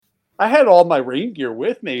I had all my rain gear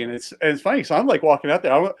with me, and it's funny. So I'm like walking out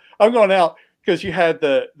there. I'm going out because you had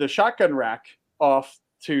the shotgun rack off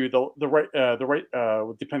to the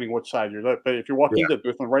right depending which side you're. But if you're walking into the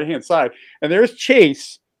booth on the right hand side, and there's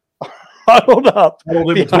Chase huddled up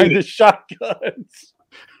behind the shotguns.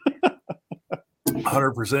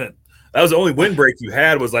 100%. That was the only windbreak you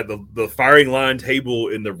had was like the firing line table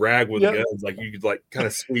in the rag with the guns. Like you could like kind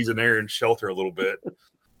of squeeze in there and shelter a little bit.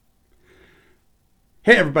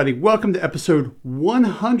 Hey everybody, welcome to episode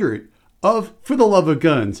 100 of For the Love of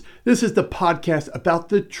Guns. This is the podcast about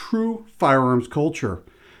the true firearms culture.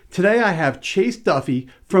 Today I have Chase Duffy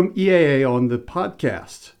from EAA on the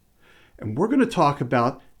podcast. And we're going to talk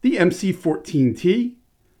about the MC14T,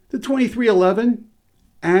 the 2311,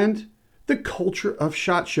 and the culture of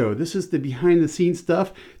SHOT Show. This is the behind the scenes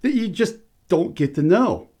stuff that you just don't get to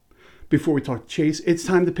know. Before we talk to Chase, it's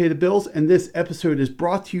time to pay the bills, and this episode is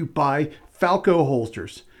brought to you by Falco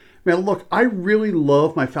holsters. Man, look, I really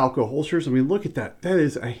love my Falco holsters. I mean, look at that. That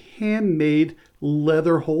is a handmade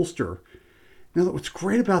leather holster. Now, what's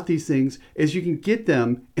great about these things is you can get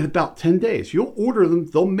them in about 10 days. You'll order them,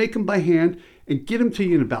 they'll make them by hand and get them to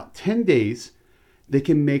you in about 10 days. They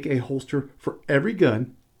can make a holster for every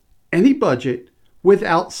gun, any budget,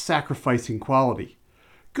 without sacrificing quality.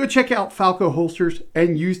 Go check out Falco holsters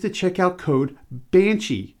and use the checkout code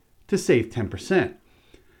BANSHEE to save 10%.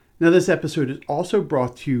 Now, this episode is also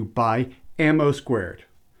brought to you by Ammo Squared.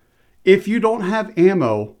 If you don't have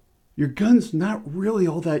ammo, your gun's not really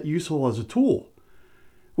all that useful as a tool.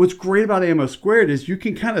 What's great about Ammo Squared is you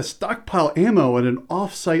can kind of stockpile ammo at an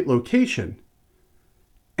off-site location.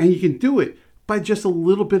 And you can do it by just a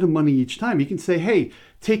little bit of money each time. You can say, hey,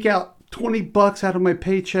 take out $20 out of my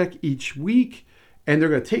paycheck each week, and they're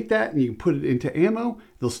going to take that and you can put it into ammo.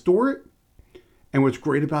 They'll store it. And what's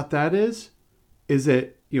great about that is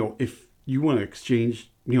that, you know, if you want to exchange,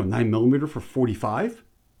 9mm for 45,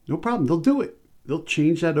 no problem. They'll do it. They'll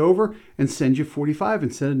change that over and send you 45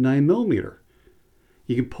 instead of 9mm.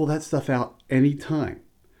 You can pull that stuff out anytime.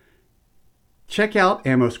 Check out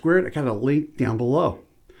Ammo Squared. I got a link down below.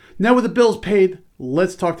 Now with the bills paid,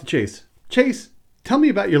 let's talk to Chase. Chase, tell me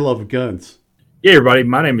about your love of guns. Yeah, everybody.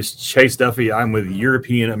 My name is Chase Duffy. I'm with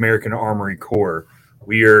European American Armory Corps.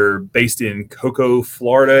 We are based in Cocoa,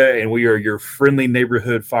 Florida, and we are your friendly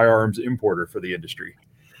neighborhood firearms importer for the industry.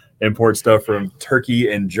 Import stuff from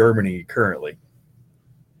Turkey and Germany currently.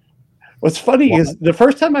 What's funny is the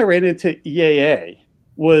first time I ran into EAA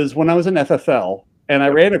was when I was in FFL, and I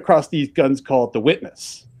ran across these guns called the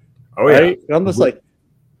Witness. Oh, yeah. Right? And I'm just like,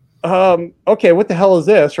 okay, what the hell is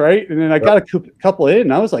this, right? And then I got a couple in,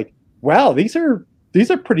 and I was like, wow, these are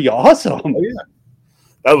pretty awesome. Oh, yeah.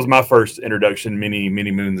 That was my first introduction many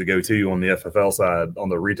moons ago too. On the FFL side, on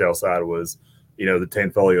the retail side was, the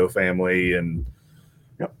Tanfolio family, and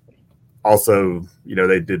also,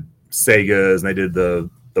 they did Segas and they did the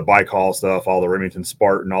bike haul stuff, all the Remington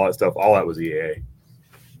Spartan, all that stuff. All that was EAA.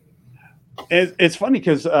 It's funny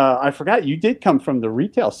because I forgot you did come from the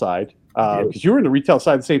retail side because you were in the retail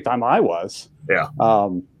side at the same time I was. Yeah.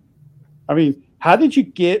 I mean, how did you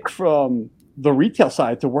get from the retail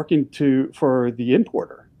side to working for the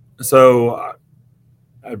importer? So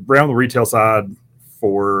I ran on the retail side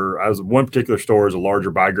I was one particular store as a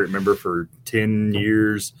larger buy group member for 10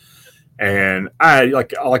 years. And I,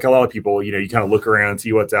 like a lot of people, you kind of look around and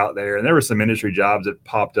see what's out there. And there were some industry jobs that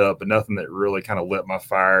popped up, but nothing that really kind of lit my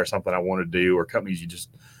fire, something I wanted to do, or companies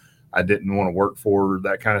I didn't want to work for,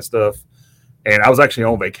 that kind of stuff. And I was actually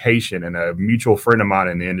on vacation, and a mutual friend of mine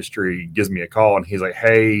in the industry gives me a call, and he's like,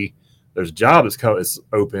 hey, there's a job that's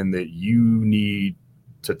open that you need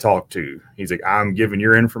to talk to. He's like, I'm giving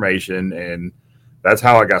your information. And that's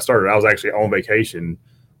how I got started. I was actually on vacation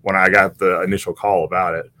when I got the initial call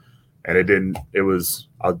about it. And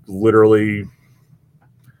I literally,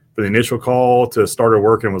 for the initial call to started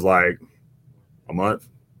working was like a month.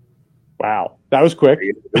 Wow. That was quick.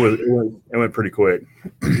 It went pretty quick.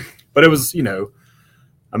 But it was,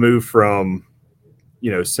 I moved from,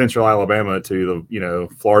 central Alabama to the,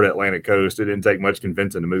 Florida Atlantic coast. It didn't take much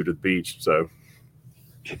convincing to move to the beach. So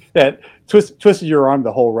that twisted your arm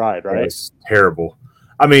the whole ride, right? It was terrible.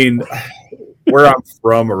 I mean, where I'm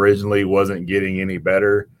from originally wasn't getting any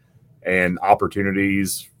better, and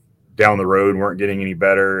opportunities down the road weren't getting any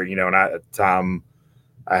better. And at the time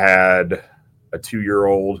I had a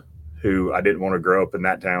 2-year-old who I didn't want to grow up in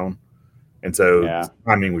that town. And so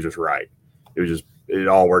timing was just right. It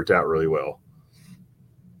all worked out really well.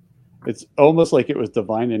 It's almost like it was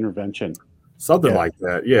divine intervention. Something like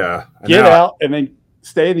that. Yeah. Get out and then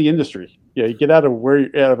stay in the industry. Yeah. You get out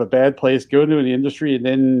of a bad place, go into the industry. And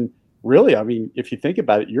then really, I mean, if you think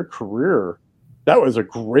about it, your career that was a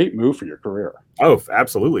great move for your career. Oh,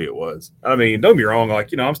 absolutely, it was. I mean, don't be wrong. Like,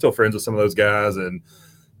 I'm still friends with some of those guys, and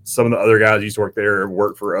some of the other guys used to work there,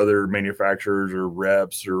 work for other manufacturers or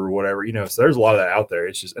reps or whatever. So there's a lot of that out there.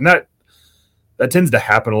 It's just, and that tends to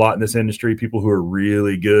happen a lot in this industry. People who are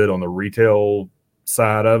really good on the retail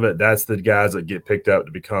side of it, that's the guys that get picked up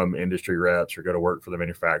to become industry reps or go to work for the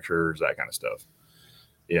manufacturers, that kind of stuff.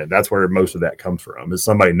 Yeah, that's where most of that comes from. Is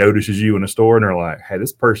somebody notices you in a store and they're like, hey,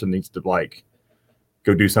 this person needs to like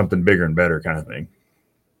go do something bigger and better, kind of thing.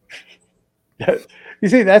 You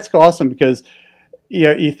see, that's awesome because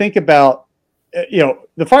you think about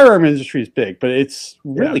the firearm industry is big, but it's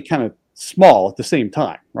really kind of small at the same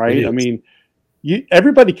time, right? I mean,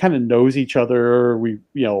 everybody kind of knows each other. We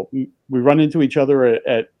run into each other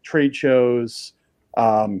at trade shows.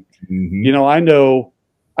 I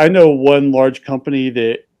know one large company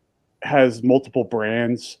that has multiple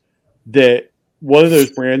brands that one of those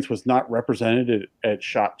brands was not represented at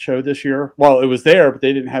SHOT Show this year. Well, it was there, but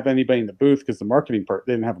they didn't have anybody in the booth because they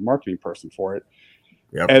didn't have a marketing person for it.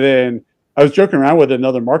 Yep. And then I was joking around with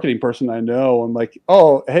another marketing person I know. I'm like,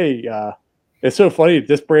 oh, hey, it's so funny.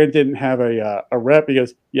 This brand didn't have a rep. He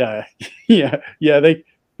goes, yeah.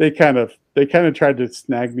 They kind of tried to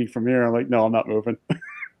snag me from here. I'm like, no, I'm not moving.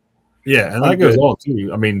 Yeah, and that goes on too.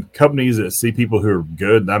 I mean, companies that see people who are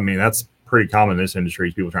good, I mean, that's pretty common in this industry,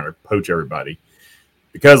 is people trying to poach everybody.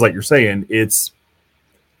 Because like you're saying,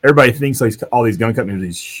 everybody thinks all these gun companies are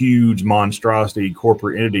these huge monstrosity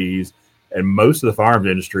corporate entities, and most of the firearms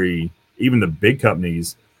industry, even the big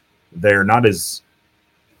companies, they're not as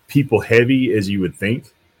people heavy as you would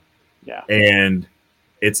think. Yeah. And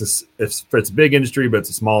it's a big industry, but it's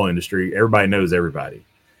a small industry. Everybody knows everybody.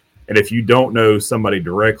 And if you don't know somebody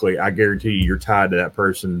directly, I guarantee you're tied to that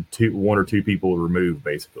person, one or two people removed,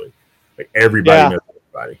 basically. Like everybody knows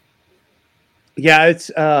everybody. Yeah,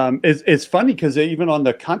 it's funny because even on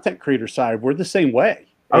the content creator side, we're the same way.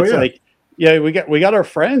 It's like, we got our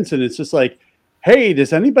friends, and it's just like, hey,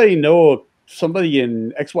 does anybody know somebody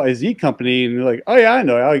in XYZ company? And they're like, oh yeah, I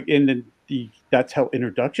know. And then that's how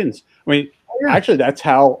introductions. I mean, actually, that's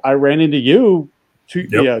how I ran into you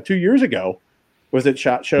 2 years ago. Was at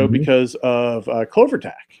SHOT Show because of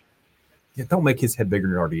Clovertac. Yeah, don't make his head bigger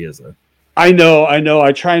than it already is, though. I know.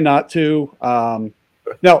 I try not to.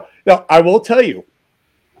 Now, I will tell you,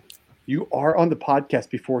 you are on the podcast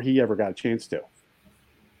before he ever got a chance to.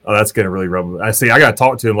 Oh, that's going to really rub him. I got to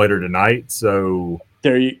talk to him later tonight, so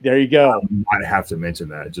there you go. I might have to mention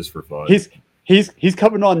that just for fun. He's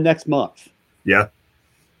coming on next month. Yeah.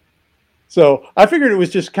 So I figured it was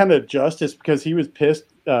just kind of justice because he was pissed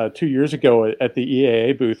 2 years ago at the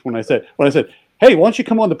EAA booth when I said, hey, why don't you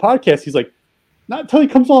come on the podcast? He's like, not until he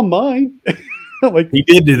comes on mine. Like, he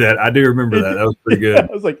did do that. I do remember that. That was pretty good. Yeah,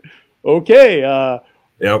 I was like, okay.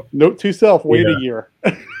 Yep. Note to self, wait a year.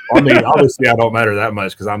 I mean, obviously I don't matter that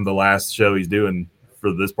much because I'm the last show he's doing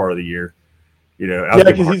for this part of the year.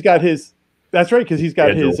 Because he's got his. That's right, because he's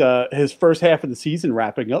got his first half of the season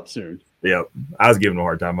wrapping up soon. Yeah, I was giving him a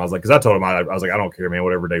hard time. I was like, because I told him I was like, I don't care, man.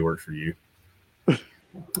 Whatever day works for you. And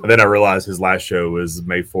then I realized his last show was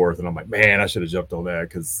May 4th, and I'm like, man, I should have jumped on that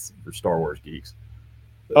because we're Star Wars geeks.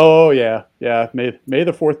 Oh yeah. May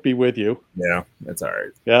the 4th be with you. Yeah, that's all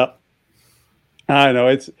right. Yeah, I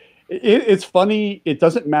know it's funny. It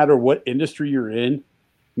doesn't matter what industry you're in.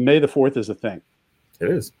 May the 4th is a thing. It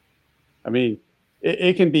is. I mean,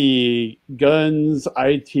 it can be guns,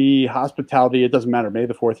 IT, hospitality. It doesn't matter. May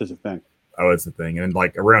the 4th is a thing. Oh, it's the thing. And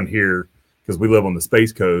like around here, because we live on the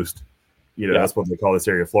Space Coast, that's what they call this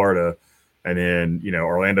area of Florida. And then,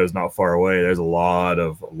 Orlando's not far away. There's a lot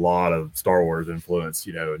of Star Wars influence,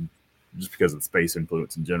 and just because of the space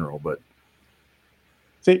influence in general. But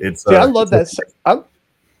I love that.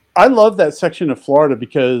 I love that section of Florida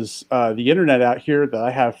because the internet out here that I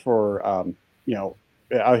have for,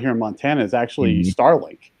 out here in Montana is actually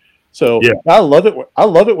Starlink. So I love it. I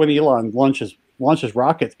love it when Elon launches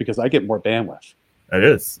rockets because I get more bandwidth. It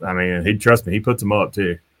is. I mean, trust me, he puts them up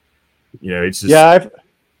too. It's just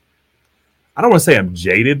I don't want to say I'm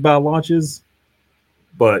jaded by launches,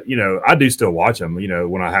 but I do still watch them.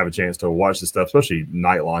 When I have a chance to watch the stuff, especially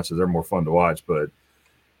night launches, they're more fun to watch. But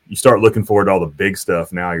you start looking forward to all the big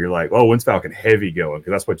stuff now. You're like, oh, when's Falcon Heavy going?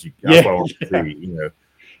 Because that's what I want to see.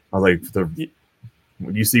 I was like,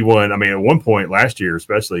 when you see one, I mean, at one point last year,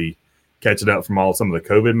 especially catching up from some of the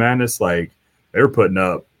COVID madness, like they were putting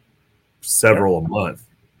up several a month.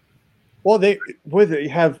 Well, they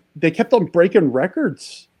kept on breaking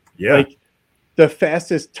records. Yeah, like the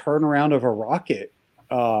fastest turnaround of a rocket,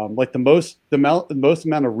 like the most amount of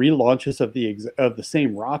relaunches of the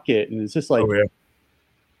same rocket, and it's just like,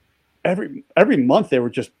 every month they were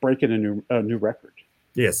just breaking a new record.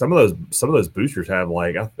 Yeah, some of those boosters have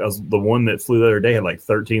like that was the one that flew the other day had like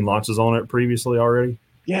 13 launches on it previously already.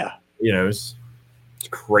 Yeah, It's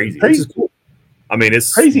crazy. Crazy. Which is cool. I mean,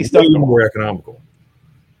 it's crazy stuff. More economical,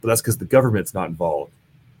 but that's because the government's not involved.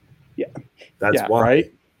 Yeah, that's why.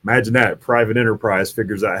 Right. Imagine that private enterprise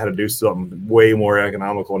figures out how to do something way more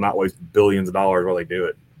economical, and not waste billions of dollars while they do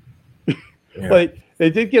it. Yeah. But they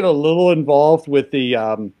did get a little involved with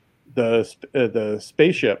the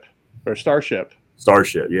spaceship or Starship.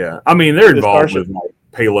 Starship, yeah. I mean, they're involved with like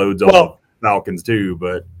payloads on Falcons too,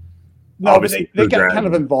 but no, but they got kind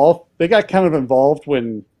of involved. They got kind of involved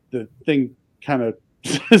when the thing kind of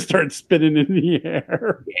started spinning in the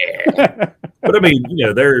air. Yeah, but I mean,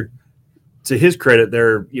 they're, to his credit,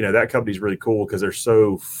 they're that company's really cool because they're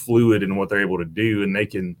so fluid in what they're able to do, and they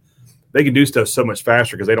can do stuff so much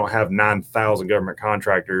faster because they don't have 9,000 government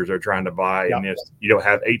contractors they're trying to buy, and you don't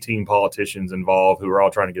have 18 politicians involved who are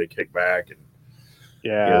all trying to get a kickback. And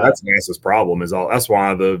that's NASA's problem. That's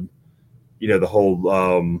why the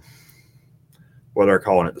whole what they're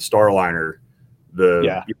calling it, the Starliner,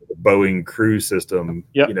 the Boeing crew system.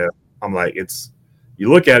 I'm like,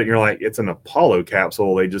 you look at it and you're like, it's an Apollo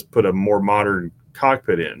capsule. They just put a more modern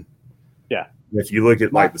cockpit in. Yeah. And if you look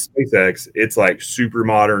at like the SpaceX, it's like super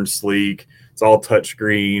modern, sleek. It's all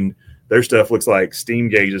touchscreen. Their stuff looks like steam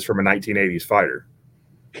gauges from a 1980s fighter.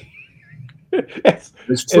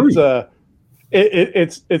 It's true.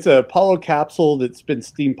 It's a Apollo capsule that's been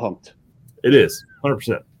steam pumped. It is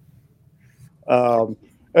 100%.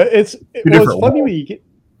 It's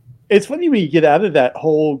funny when you get out of that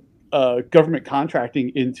whole government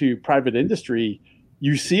contracting into private industry.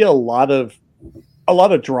 You see a lot of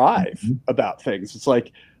drive about things. It's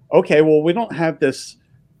like, okay, well, we don't have this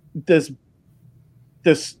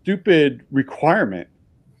stupid requirement.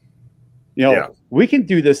 We can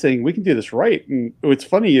do this thing. We can do this right. And what's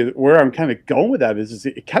funny, where I'm kind of going with that is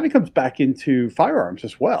it kind of comes back into firearms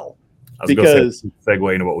as well. Because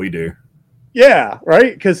segue into what we do. Yeah,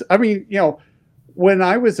 right. Because I mean, when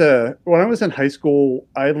I was in high school,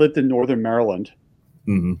 I lived in northern Maryland,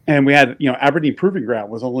 and we had Aberdeen Proving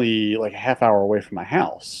Ground was only like a half hour away from my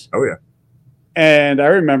house. Oh yeah. And I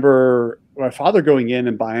remember my father going in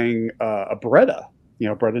and buying a Beretta,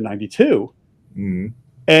 Beretta 92.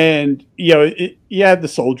 And, you had the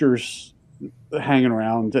soldiers hanging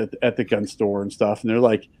around at the gun store and stuff. And they're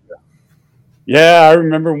like, yeah, I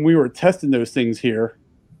remember when we were testing those things here.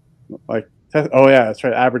 Like, oh, yeah, that's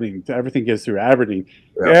right. Aberdeen. Everything goes through Aberdeen.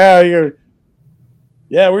 Yeah,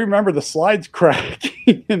 we remember the slides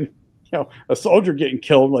cracking and, a soldier getting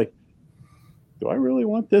killed. Like, do I really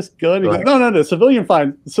want this gun? Right. Goes, no, civilian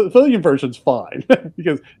version's fine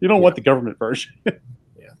because you don't want the government version.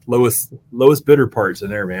 Lowest bidder parts in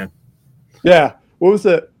there, man. Yeah. What was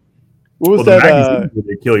that?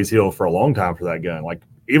 The Achilles heel for a long time for that gun. Like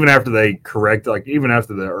even after they correct, like even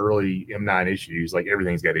after the early M9 issues, like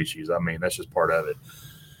everything's got issues. I mean, that's just part of it.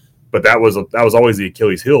 But that was always the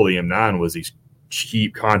Achilles heel. The M9 was these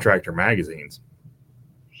cheap contractor magazines.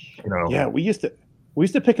 Yeah, we used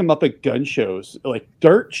to pick them up at gun shows, like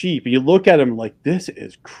dirt cheap. You look at them like, this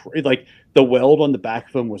is crazy. Like the weld on the back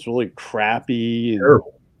of them was really crappy.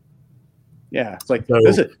 Terrible. Yeah, it's like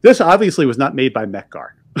this obviously was not made by Metgar.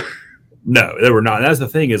 No, they were not. That's the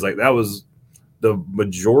thing is like that was the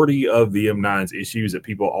majority of the M9's issues that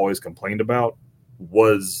people always complained about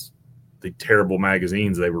was the terrible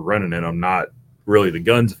magazines they were running in them, not really the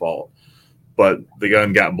gun's fault. But the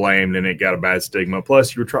gun got blamed and it got a bad stigma.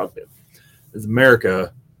 Plus, you were trying. It's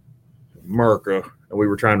America, and we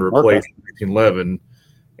were trying to replace 1911.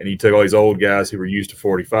 And you took all these old guys who were used to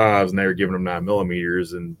 45s and they were giving them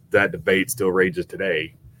 9mm, and that debate still rages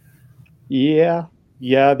today. Yeah.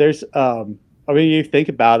 There's, you think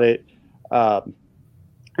about it,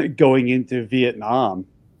 going into Vietnam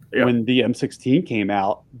when the M16 came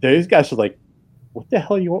out, those guys were like, "What the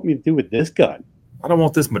hell you want me to do with this gun? I don't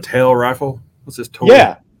want this Mattel rifle. What's this toy?"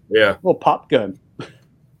 Yeah, little pop gun.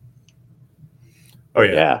 Oh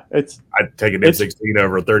yeah, I'd take an M16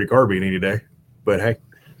 over a 30 carbine any day. But hey.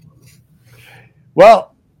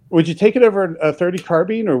 Well, would you take it over a 30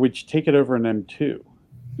 carbine or would you take it over an M2?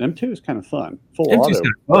 An M2 is kind of fun. Full M2 auto. is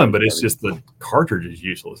kind of fun, but it's just the cartridge is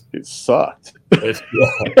useless. It sucked.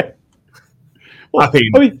 Well, I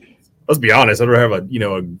mean, let's be honest. I'd rather have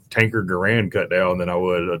a tanker Garand cut down than I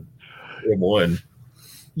would a M1.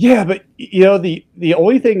 Yeah, but the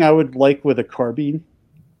only thing I would like with a carbine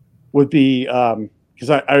would be because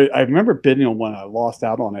I remember bidding on one, I lost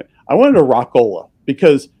out on it. I wanted a Rockola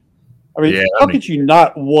because. How could you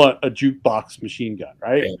not want a jukebox machine gun,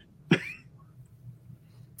 right? Yeah.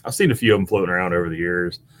 I've seen a few of them floating around over the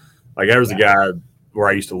years. Like there was a guy where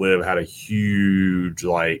I used to live had a huge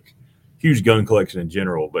gun collection in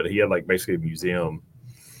general, but he had like basically a museum.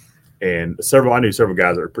 And I knew several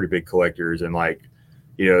guys that were pretty big collectors, and like,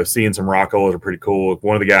 seeing some Rockolas are pretty cool.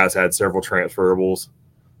 One of the guys had several transferables,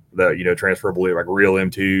 transferable like real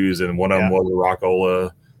M2s, and one of them was a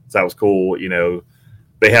Rockola. So that was cool.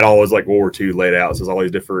 They had all those like World War II laid out. So there's all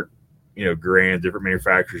these different, brands, different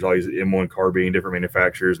manufacturers, all these M1 carbine, different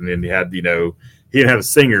manufacturers. And then he had, he didn't have a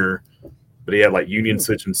Singer, but he had like Union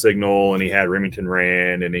Switch and Signal, and he had Remington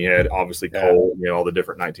Rand, and he had obviously Colt, all the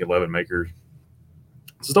different 1911 makers.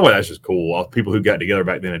 So stuff like that's just cool. All people who got together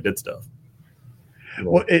back then and did stuff.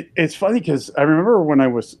 Well, it's funny because I remember when I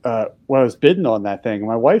was bidding on that thing,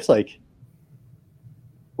 my wife's like,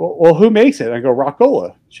 well, who makes it? I go,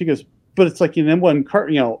 Rockola. She goes, but it's like an M1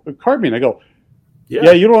 carbine. I go,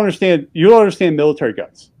 yeah, you don't understand military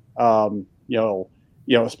guns.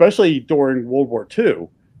 Especially during World War II,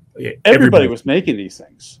 everybody was making these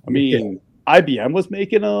things. I mean, IBM was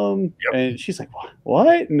making them, and she's like,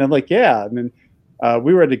 what? And I'm like, yeah. And then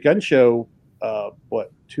we were at a gun show,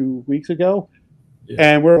 2 weeks ago,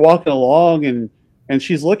 and we're walking along, and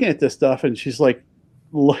she's looking at this stuff, and she's like,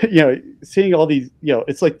 seeing all these,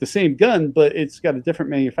 it's like the same gun, but it's got a different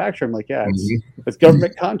manufacturer. I'm like, it's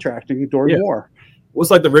government contracting during war. Well,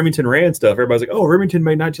 it's like the Remington Rand stuff. Everybody's like, oh, Remington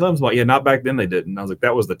made 1911s. I'm like, yeah, not back then they didn't. I was like,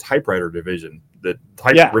 that was the typewriter division.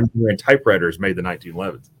 Remington Rand typewriters made the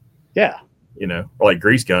 1911s. Yeah. Or like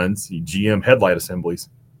grease guns, GM headlight assemblies.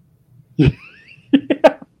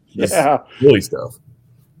 Silly stuff.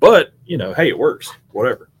 But, hey, it works.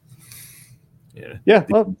 Whatever. Yeah.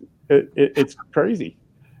 Well, it's crazy.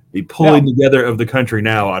 The pulling together of the country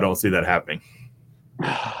now, I don't see that happening.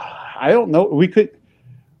 I don't know. We could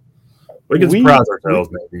surprise ourselves,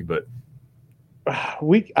 maybe, but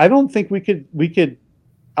I don't think we could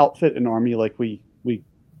outfit an army like we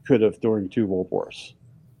could have during 2 world wars.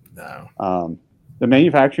 No. The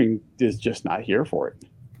manufacturing is just not here for it.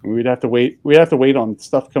 We'd have to wait. We have to wait on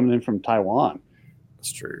stuff coming in from Taiwan.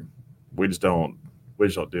 That's true. We just don't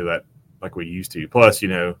do that like we used to. Plus,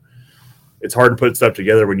 it's hard to put stuff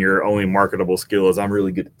together when your only marketable skill is I'm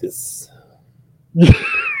really good at this.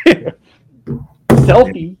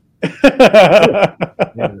 Selfie.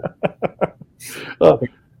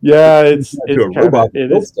 It's a robot.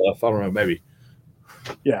 It is stuff. I don't know. Maybe.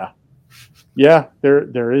 Yeah.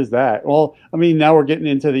 There is that. Well, I mean, now we're getting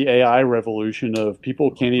into the AI revolution of people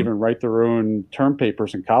can't even write their own term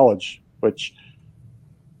papers in college. Which,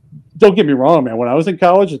 don't get me wrong, man. When I was in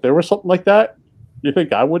college, if there was something like that, you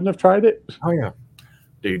think I wouldn't have tried it? Oh yeah,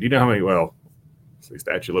 dude. You know how many? Well,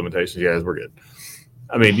 statute of limitations. Yes, we're good.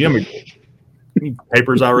 I mean, you know how many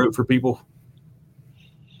papers I wrote for people?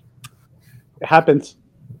 It happens.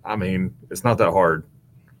 I mean, it's not that hard.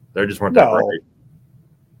 They just weren't that right.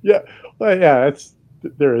 Yeah, well, yeah.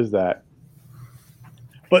 There is that.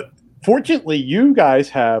 But fortunately, you guys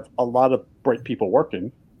have a lot of bright people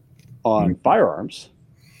working on firearms.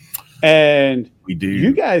 And we do.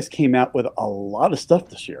 You guys came out with a lot of stuff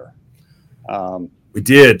this year. We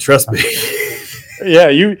did. Trust me. Yeah,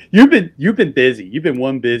 you've been busy. You've been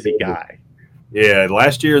one busy guy. Yeah,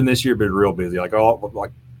 last year and this year have been real busy. Like a lot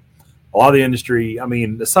of the industry. I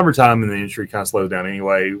mean, the summertime in the industry kind of slows down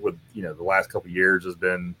anyway. With the last couple of years has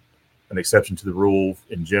been an exception to the rule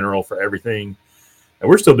in general for everything, and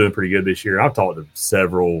we're still doing pretty good this year. I've talked to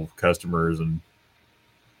several customers and.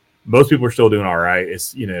 Most people are still doing all right.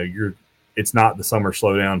 It's it's not the summer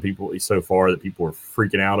slowdown people so far that people are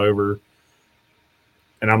freaking out over.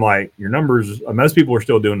 And I'm like, your numbers, most people are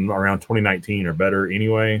still doing around 2019 or better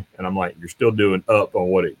anyway. And I'm like, you're still doing up on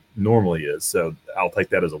what it normally is. So I'll take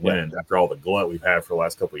that as a win after all the glut we've had for the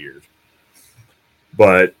last couple of years.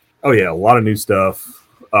 But a lot of new stuff.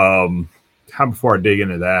 Before I dig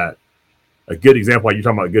into that, a good example, like you're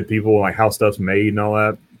talking about good people, like how stuff's made and all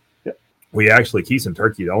that. We actually keep some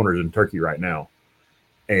Turkey, the owners in Turkey right now.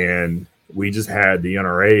 And we just had the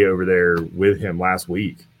NRA over there with him last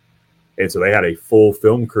week. And so they had a full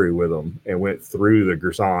film crew with them and went through the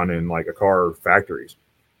Gerson and like Akar factories.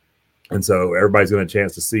 And so everybody's getting a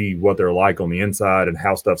chance to see what they're like on the inside and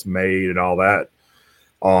how stuff's made and all that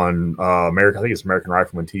on I think it's American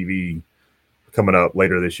Rifleman TV coming up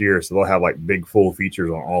later this year. So they'll have like big full features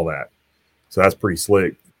on all that. So that's pretty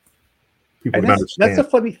slick. And that's the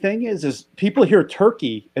funny thing is people hear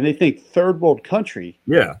Turkey and they think third world country.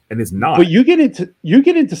 Yeah, and it's not. But you get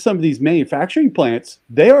into some of these manufacturing plants,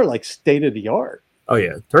 they are like state of the art. Oh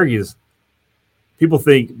yeah, people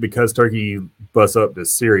think because Turkey busts up to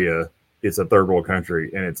Syria, it's a third world country,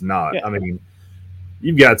 and it's not. Yeah. I mean,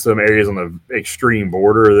 you've got some areas on the extreme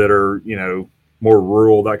border that are more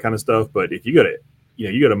rural, that kind of stuff. But if you go to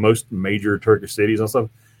you go to most major Turkish cities and stuff.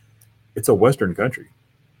 It's a Western country.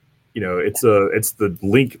 It's the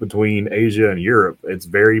link between Asia and Europe. It's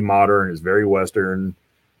very modern. It's very Western.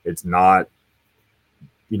 It's not,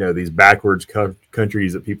 these backwards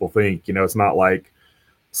countries that people think. It's not like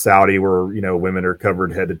Saudi where women are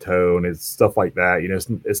covered head to toe, and it's stuff like that.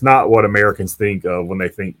 It's not what Americans think of when they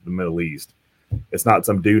think the Middle East. It's not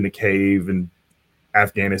some dude in a cave in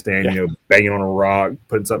Afghanistan, banging on a rock,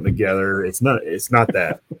 putting something together. It's not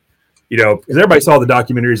that. Because everybody saw the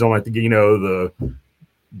documentaries on the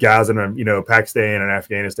guys in Pakistan and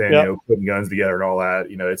Afghanistan, putting guns together and all that.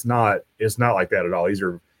 It's not like that at all. These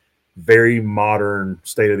are very modern,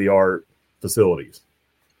 state of the art facilities.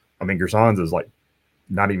 I mean, Gerson's is like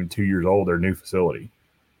not even 2 years old. Their new facility,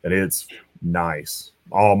 and it's nice.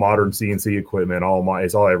 All modern CNC equipment.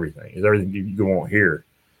 It's all everything. It's everything you want here.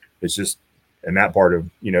 It's just in that part of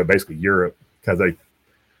basically Europe, because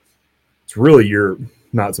it's really Europe,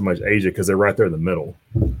 not so much Asia, because they're right there in the middle.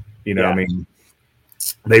 I mean,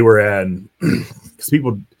 they were at, because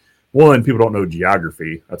people don't know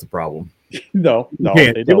geography. That's a problem. No,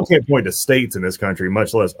 people can't point to states in this country,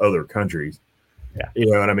 much less other countries. Yeah.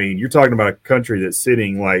 You know what I mean? You're talking about a country that's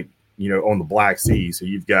sitting like, on the Black Sea. So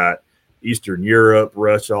you've got Eastern Europe,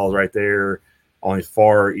 Russia's right there. On the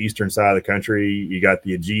far eastern side of the country, you got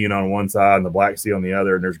the Aegean on one side and the Black Sea on the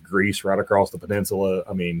other, and there's Greece right across the peninsula.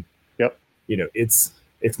 I mean, it's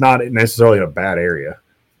not necessarily a bad area.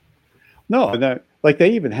 No, that like they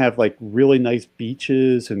even have like really nice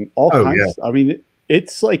beaches and all kinds. I mean,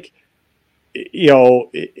 it's like,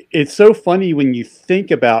 it's so funny when you think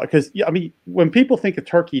about, because I mean, when people think of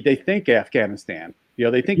Turkey, they think Afghanistan.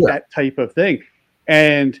 They think that type of thing,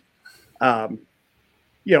 and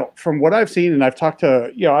from what I've seen, and I've talked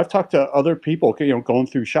to other people, going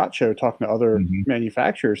through SHOT Show, talking to other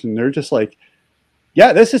manufacturers, and they're just like,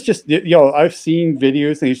 yeah, this is just, I've seen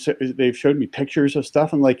videos, and they've showed me pictures of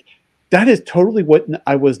stuff, and like, that is totally what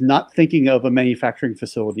I was not thinking of a manufacturing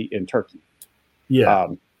facility in Turkey. Yeah.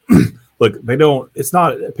 Look, it's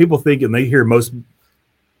not, people think, and they hear most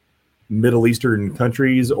Middle Eastern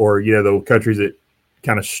countries, or, the countries that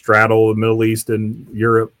kind of straddle the Middle East and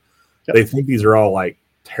Europe, they think these are all like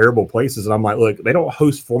terrible places. And I'm like, look, they don't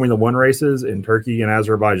host Formula One races in Turkey and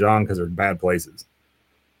Azerbaijan because they're bad places.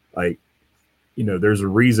 Like, there's a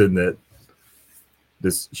reason that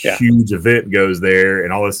this huge event goes there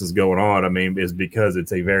and all this is going on. I mean, is because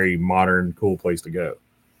it's a very modern, cool place to go.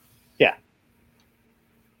 Yeah.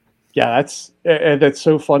 Yeah. That's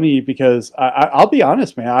so funny because I'll be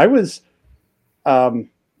honest, man, I was,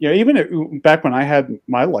 even back when I had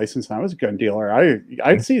my license and I was a gun dealer,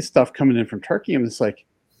 I'd see stuff coming in from Turkey. I'm just like,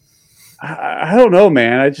 I don't know,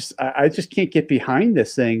 man. I just can't get behind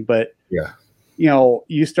this thing. But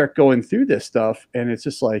you start going through this stuff, and it's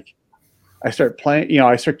just like, I start playing.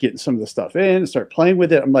 I start getting some of the stuff in, start playing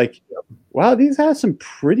with it. I'm like, wow, these have some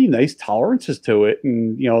pretty nice tolerances to it,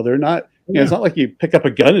 and they're not. It's not like you pick up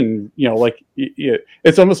a gun and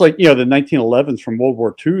it's almost like the 1911s from World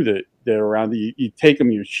War II that they're around. You take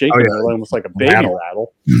them, you shake them, they're almost like a baby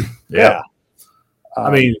rattle. Yeah.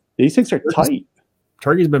 I mean, these things are tight.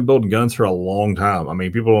 Turkey's been building guns for a long time. I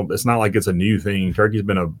mean, it's not like it's a new thing. Turkey's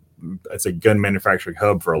been it's a gun manufacturing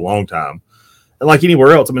hub for a long time. And like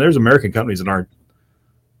anywhere else, I mean, there's American companies that aren't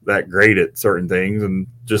that great at certain things, and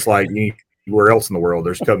just like anywhere else in the world,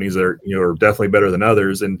 there's companies that are definitely better than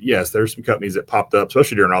others. And yes, there's some companies that popped up,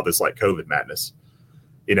 especially during all this like COVID madness.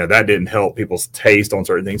 That didn't help people's taste on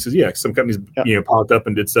certain things. Because some companies popped up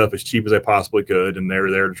and did stuff as cheap as they possibly could, and they were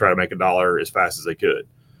there to try to make $1 as fast as they could.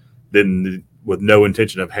 Then with no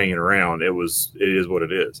intention of hanging around, it is what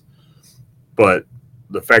it is. But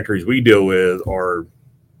the factories we deal with are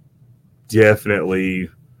definitely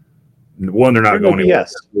one. They're not going anywhere.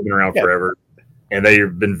 They've been around forever, and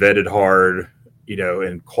they've been vetted hard.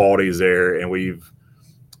 And quality is there, and we've,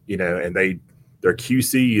 and their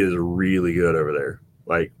QC is really good over there.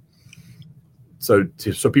 Like, so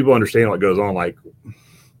people understand what goes on. Like,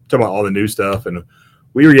 talking about all the new stuff, and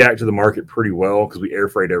we react to the market pretty well because we air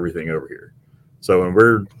freight everything over here. So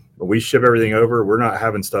when we ship everything over, we're not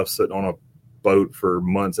having stuff sitting on a boat for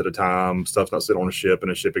months at a time. Stuff's not sitting on a ship in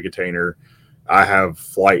a shipping container. I have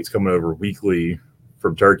flights coming over weekly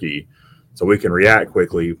from Turkey, so we can react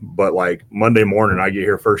quickly. But like Monday morning, I get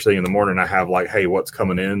here first thing in the morning. I have like, hey, what's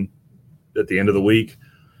coming in at the end of the week?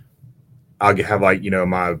 I'll have like,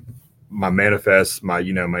 my manifests, my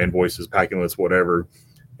invoices, packing lists, whatever.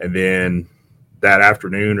 And then that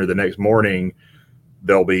afternoon or the next morning,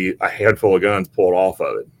 there'll be a handful of guns pulled off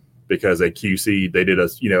of it because they did a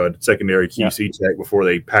secondary QC check before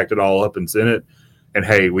they packed it all up and sent it. And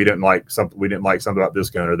hey, we didn't like something about this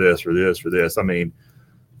gun or this or this or this. I mean,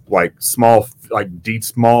 like small,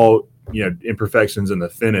 small, imperfections in the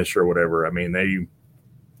finish or whatever. I mean,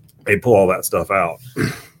 they pull all that stuff out.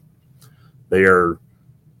 They are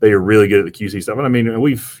really good at the QC stuff. And I mean,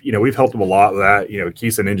 we've helped them a lot with that.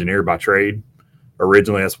 Keith's an engineer by trade.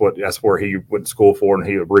 Originally, that's where he went to school for, and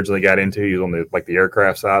he originally got into. He was on the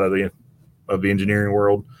aircraft side of the engineering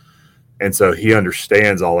world, and so he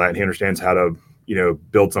understands all that. And he understands how to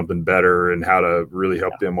build something better and how to really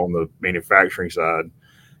help them on the manufacturing side.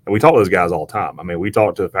 And we talk to those guys all the time. I mean, we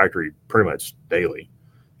talk to the factory pretty much daily,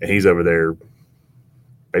 and he's over there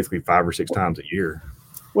basically 5 or 6 times a year.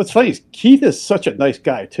 What's funny is Keith is such a nice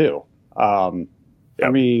guy too. I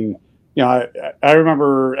mean, I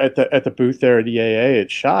remember at the booth there at EAA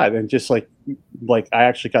at SHOT, and just like I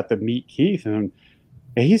actually got to meet Keith, and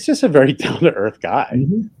he's just a very down to earth guy.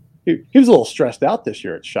 Mm-hmm. He was a little stressed out this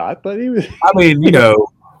year at SHOT, but he was. I mean,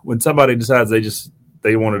 when somebody decides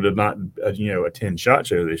they wanted to not attend SHOT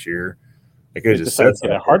Show this year, they could just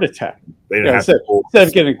get a heart attack. Instead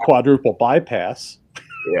of getting quadruple bypass.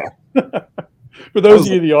 Yeah. For those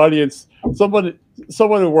of you in the audience, someone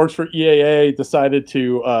who works for EAA decided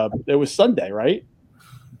to. It was Sunday, right?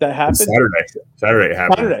 That happened. Saturday it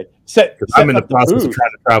happened. Saturday. I'm in the process of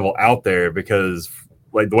trying to travel out there because,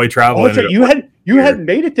 like, the way travel. Oh, you hadn't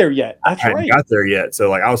made it there yet. That's right. I hadn't got there yet. So,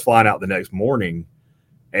 like, I was flying out the next morning,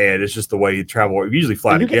 and it's just the way you travel. We usually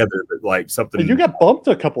fly together, but like something. You got bumped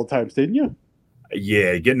a couple of times, didn't you?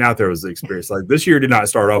 Yeah, getting out there was the experience. Like, this year did not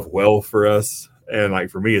start off well for us. And like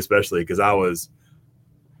for me, especially because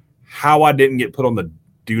how I didn't get put on the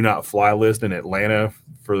do not fly list in Atlanta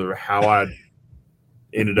for how I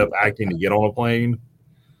ended up acting to get on a plane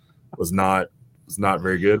was not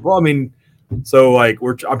very good. Well, I mean, so like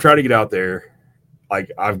I'm trying to get out there.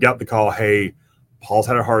 Like I've got the call, hey, Paul's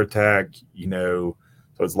had a heart attack, so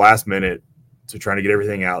it's last minute, so trying to get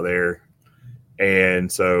everything out there.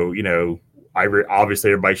 And so,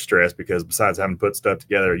 obviously everybody's stressed because besides having to put stuff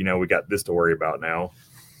together, we got this to worry about now.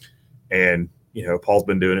 And, Paul's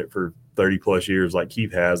been doing it for 30 plus years like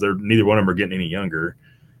Keith has. Neither one of them are getting any younger.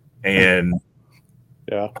 And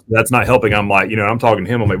yeah, that's not helping. I'm like, I'm talking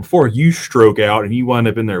to him. I'm like, before you stroke out and you wind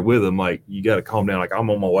up in there with him, like, you got to calm down. Like, I'm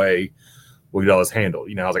on my way. We'll get all this handled.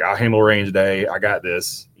 I was like, I'll handle range day. I got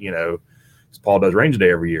this, because Paul does range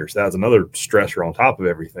day every year. So that's another stressor on top of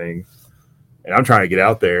everything. And I'm trying to get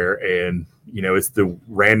out there, and it's the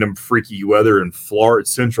random freaky weather in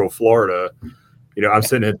Central Florida. I'm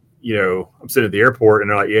sitting at the airport,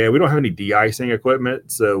 and they're like, "Yeah, we don't have any de-icing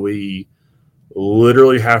equipment, so we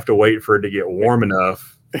literally have to wait for it to get warm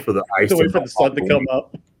enough for the ice to wait for the sun to come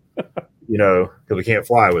up." Because we can't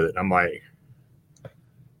fly with it. And I'm like,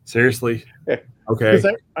 seriously? Okay.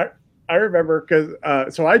 I remember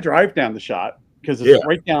because so I drive down the SHOT because it's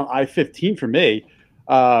right down I-15 for me.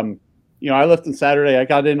 I left on Saturday. I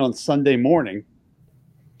got in on Sunday morning,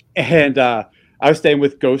 and I was staying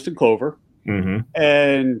with Ghost and Clover. Mm-hmm.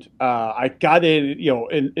 And I got in,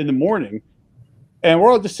 in the morning, and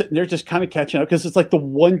we're all just sitting there, just kind of catching up because it's like the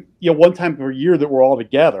one time per year that we're all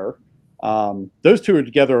together. Those two are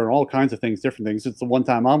together on all kinds of things, different things. It's the one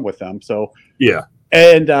time I'm with them. So yeah.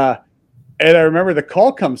 And I remember the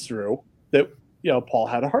call comes through that Paul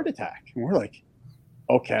had a heart attack, and we're like,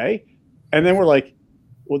 okay, and then we're like,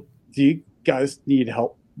 well, do you guys need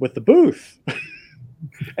help with the booth?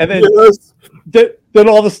 And then then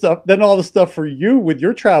all the stuff for you with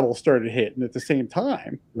your travel started hitting at the same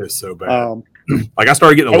time. It was so bad. Like I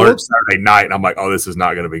started getting alerts Saturday night, and I'm like, oh, this is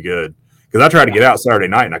not going to be good, because I tried to get out Saturday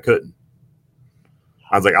night and I couldn't.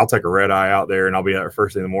 I was like, I'll take a red eye out there and I'll be out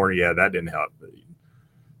first thing in the morning. Yeah, that didn't help.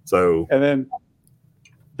 So and then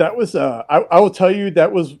that was I will tell you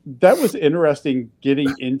that was interesting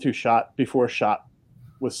getting into SHOT before SHOT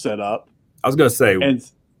was set up. I was gonna say, and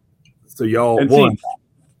so y'all one.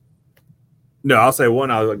 No, I'll say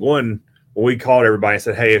one. I was like one when we called everybody and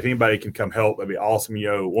said, "Hey, if anybody can come help, that'd be awesome."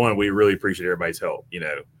 One, we really appreciate everybody's help.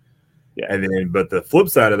 Yeah. And then, but the flip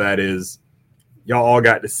side of that is, y'all all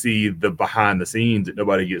got to see the behind the scenes that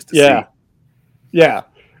nobody gets to see. Yeah,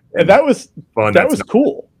 and that was fun. That was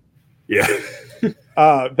cool. Yeah.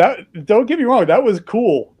 That don't get me wrong, that was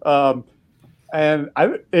cool. And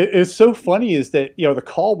it's so funny is that the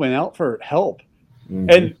call went out for help,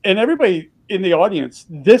 and everybody in the audience,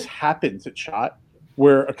 this happens at SHOT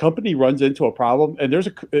where a company runs into a problem, and there's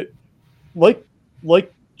like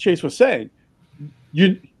Chase was saying,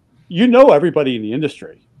 everybody in the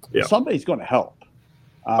industry, somebody's going to help.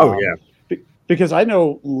 Because I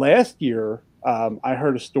know last year I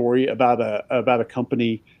heard a story about a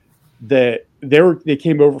company that they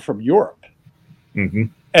came over from Europe, mm-hmm.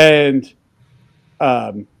 and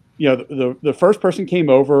the first person came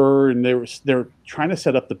over and they were trying to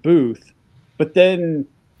set up the booth, but then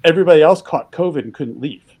everybody else caught COVID and couldn't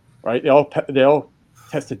leave. Right? They all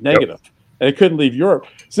tested negative, and they couldn't leave Europe.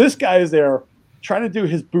 So this guy is there trying to do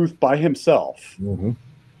his booth by himself, and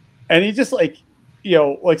he just like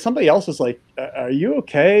somebody else is like, "Are you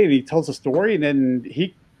okay?" And he tells a story, and then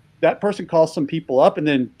that person calls some people up, and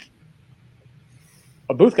then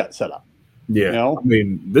a booth got set up. Yeah, I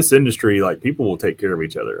mean, this industry, like, people will take care of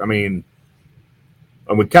each other. I mean,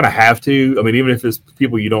 and we kind of have to. I mean, even if it's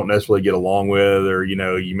people you don't necessarily get along with, or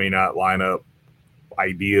you may not line up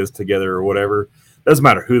ideas together or whatever. Doesn't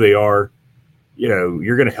matter who they are.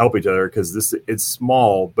 You're going to help each other because it's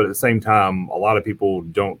small, but at the same time, a lot of people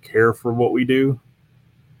don't care for what we do.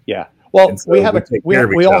 Yeah. Well, so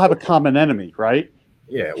we all have a common enemy, right?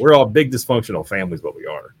 Yeah, we're all big dysfunctional families, but we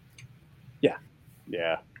are. Yeah.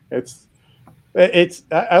 Yeah. It's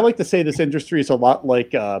I like to say this industry is a lot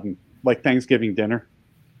like Thanksgiving dinner.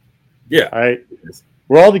 Yeah. All right.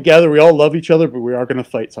 We're all together. We all love each other, but we are going to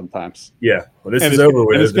fight sometimes. Yeah. Well, this is over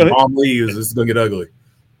with. Mom leaves. This is going to get ugly.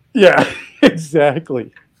 Yeah,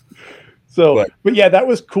 exactly. So, but yeah, that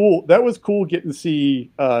was cool. That was cool getting to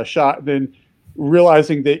see shot. Then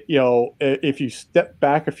realizing that, if you step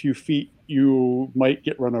back a few feet, you might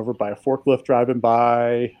get run over by a forklift driving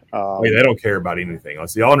by. They don't care about anything.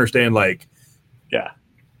 Let's see. Y'all understand, like,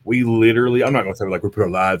 we literally, I'm not going to say like we put our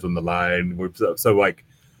lives on the line. So like,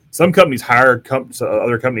 some companies hire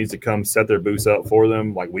other companies to come set their booths up for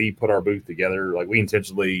them. Like, we put our booth together. Like, we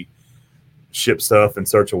intentionally ship stuff in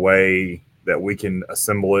such a way that we can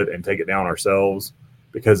assemble it and take it down ourselves,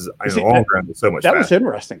 because in the long run, it's so much. That was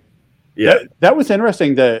interesting. Yeah, that was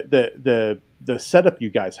interesting. The setup you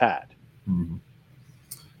guys had. Mm-hmm.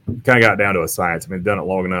 Kind of got down to a science. I mean, done it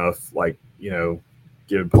long enough. Like,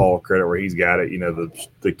 giving Paul credit where he's got it.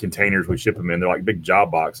 The containers we ship them in, they're like big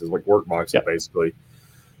job boxes, like work boxes, basically.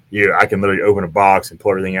 I can literally open a box and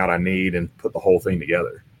pull everything out I need and put the whole thing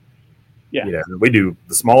together. Yeah. We do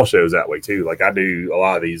the small shows that way too. Like, I do a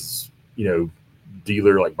lot of these,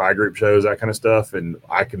 dealer, like, buy group shows, that kind of stuff. And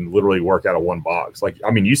I can literally work out of one box. Like,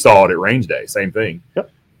 I mean, you saw it at range day, same thing.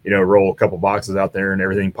 Yep. Roll a couple boxes out there and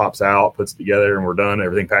everything pops out, puts it together, and we're done.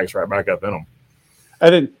 Everything packs right back up in them.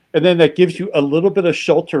 And then that gives you a little bit of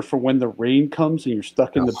shelter for when the rain comes and you're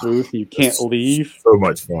stuck in the booth and you can't leave. So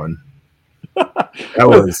much fun. That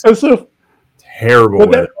was so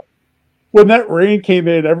terrible. When that rain came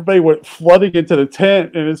in, everybody went flooding into the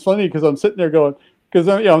tent, and it's funny because I'm sitting there going,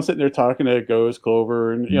 I'm sitting there talking to Ghost,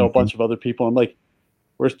 Clover, and a bunch of other people. I'm like,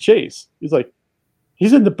 "Where's Chase?" He's like,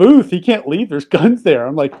 "He's in the booth. He can't leave. There's guns there."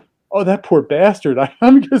 I'm like, "Oh, that poor bastard."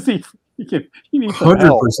 I'm because he needs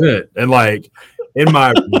 100%. And like, in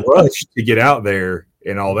my rush to get out there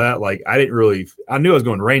and all that, like, I knew I was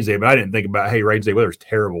going to range day, but I didn't think about, hey, range day weather's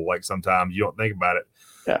terrible. Like, sometimes you don't think about it.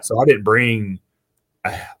 Yeah. So I didn't bring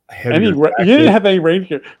you didn't have any rain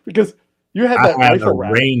gear because you had that rifle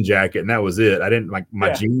rack. Rain jacket, and that was it. I didn't like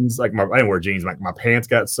my jeans. Like, I didn't wear jeans. Like, my pants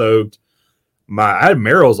got soaked. I had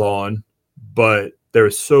Merrells on, but there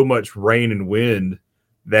was so much rain and wind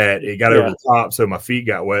that it got over the top, so my feet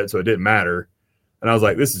got wet, so it didn't matter. And I was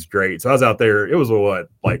like, this is great. So I was out there. It was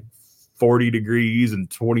like 40 degrees and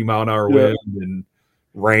 20-mile-an-hour wind and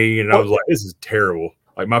rain, and I was like, this is terrible.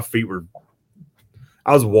 Like, my feet were.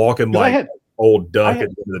 I was walking like old duck at the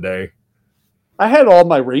end of the day. I had all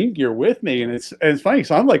my rain gear with me, and it's funny.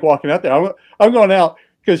 So I'm like walking out there. I'm going out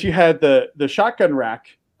because you had the shotgun rack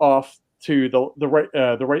off to the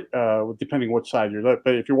right, depending which side you're at.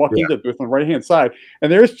 But if you're walking into the booth on the right hand side,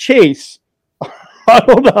 and there's Chase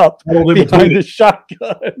huddled up behind the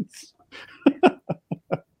shotguns.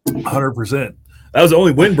 100%. That was the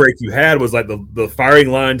only windbreak you had, was like the firing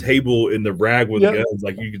line table in the rag with the guns.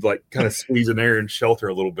 Like, you could like kind of squeeze in there and shelter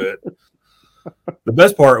a little bit. The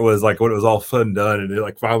best part was like when it was all said and done, and it,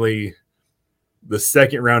 like, finally the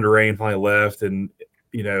second round of rain finally left, and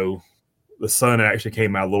the sun actually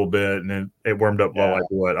came out a little bit, and then it warmed up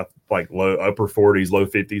like low upper 40s, low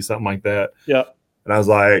 50s, something like that. Yeah. And I was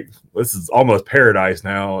like, this is almost paradise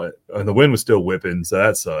now. And the wind was still whipping, so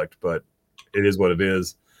that sucked, but it is what it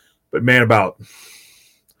is. But man, I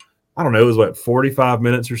don't know, it was 45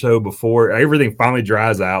 minutes or so before everything finally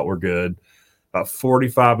dries out. We're good. About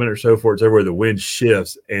 45 minutes or so before it's over, where the wind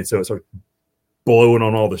shifts, and so it starts blowing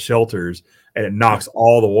on all the shelters, and it knocks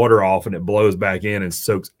all the water off, and it blows back in and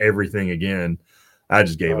soaks everything again. I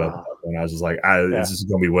just gave up, and I was just like, it's just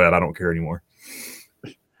going to be wet. I don't care anymore.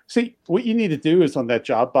 See, what you need to do is on that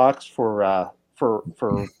job box for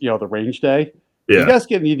the range day. Yeah. You guys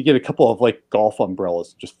need to get a couple of like golf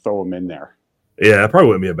umbrellas, just throw them in there. Yeah, that probably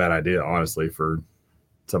wouldn't be a bad idea, honestly, for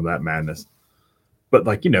some of that madness. But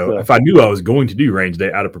like, So, if I knew I was going to do range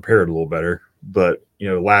day, I'd have prepared a little better. But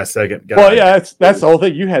last second, well, yeah, that's the whole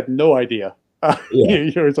thing. You had no idea. Yeah.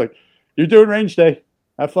 It's like you're doing range day.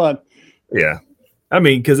 Have fun. Yeah. I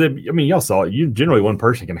mean, because y'all saw it. You generally one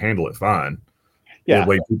person can handle it fine. Yeah. The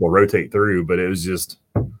way people rotate through, but it was just,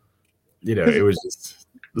 it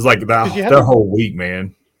was like that whole week,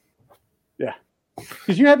 man. Yeah.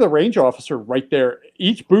 Because you have the range officer right there.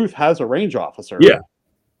 Each booth has a range officer. Yeah.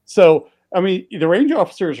 So, I mean, the range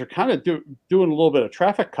officers are kind of doing a little bit of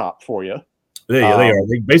traffic cop for you. They are.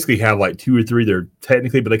 They basically have like 2 or 3 there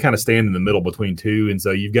technically, but they kind of stand in the middle between 2. And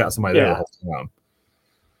so you've got somebody there the whole time,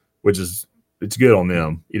 which is, it's good on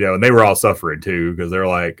them, and they were all suffering too because they're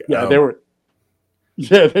like, they were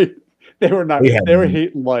not, they were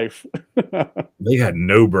hating life. They had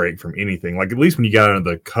no break from anything. Like, at least when you got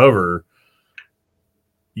under the cover,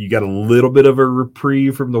 you got a little bit of a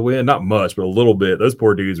reprieve from the wind, not much, but a little bit. Those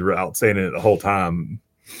poor dudes were out standing it the whole time.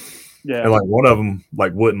 Yeah. And like one of them,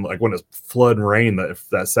 like wouldn't, like when it's flood and rain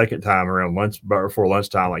that second time around before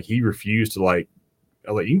lunchtime, like he refused to like,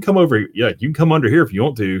 you can come over. Yeah. You can come under here if you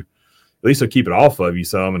want to, at least they'll keep it off of you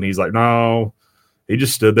some. And he's like, no, he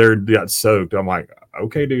just stood there and got soaked. I'm like,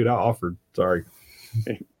 okay, dude, I offered. Sorry.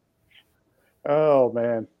 Oh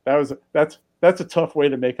man. That's a tough way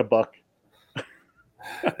to make a buck.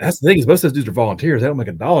 That's the thing is most of those dudes are volunteers. They don't make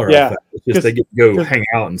 $1 off that. It's just they get to go hang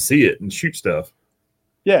out and see it and shoot stuff.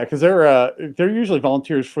 Yeah, because they're usually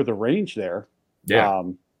volunteers for the range there. Yeah,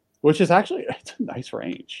 which is actually it's a nice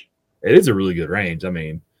range. It is a really good range. I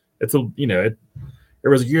mean, it's a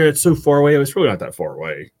everyone's like, yeah, it's so far away. It's really not that far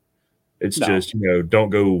away. It's just don't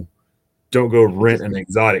go rent an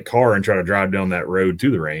exotic car and try to drive down that road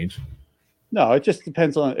to the range. No, it just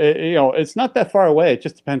depends on it's not that far away. It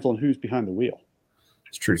just depends on who's behind the wheel.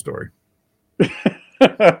 It's a true story. Have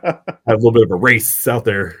a little bit of a race out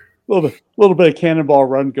there. A little bit of cannonball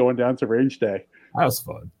run going down to range day. That was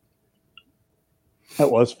fun.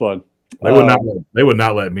 That was fun. They would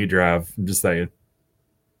not let me drive. I'm just saying.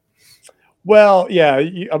 Well, yeah.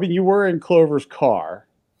 You were in Clover's car,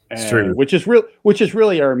 it's true. Which is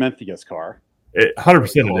really Aramenthia's car.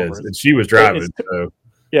 100% it is, and she was driving. So.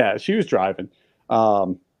 Yeah, she was driving.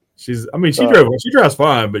 She drives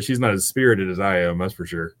fine, but she's not as spirited as I am. That's for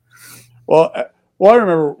sure. Well, I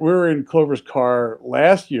remember we were in Clover's car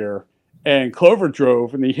last year, and Clover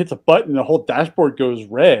drove, and he hits a button, and the whole dashboard goes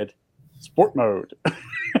red, sport mode.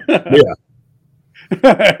 Yeah.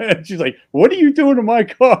 And she's like, "What are you doing to my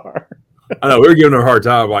car?" I know we were giving her a hard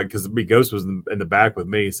time, like because Ghost was in the back with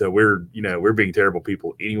me, so we're being terrible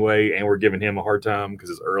people anyway, and we're giving him a hard time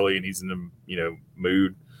because it's early and he's in the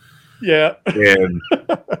mood. Yeah. And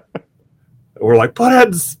we're like, put it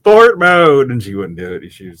in sport mode, and she wouldn't do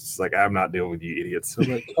it. She was just like, I'm not dealing with you idiots. So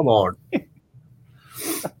I'm like, come on.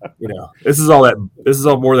 This is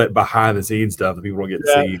all more that behind the scenes stuff that people don't get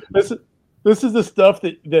to see. This is the stuff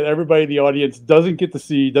that everybody in the audience doesn't get to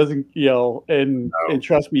see, doesn't and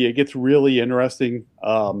trust me, it gets really interesting.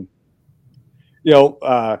 Because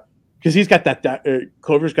he's got that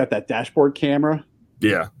Clover's got that dashboard camera.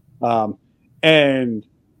 Yeah. And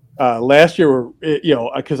last year,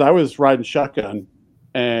 because I was riding shotgun,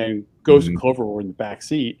 and Ghost and Clover were in the back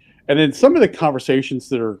seat, and then some of the conversations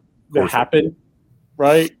that happen,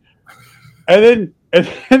 right? And then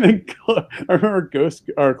I remember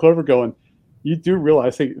Clover going, "You do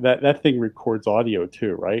realize that thing records audio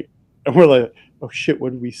too, right?" And we're like, "Oh shit,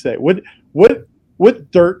 what did we say?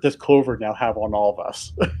 What dirt does Clover now have on all of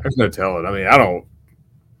us?" There's no telling. I mean, I don't.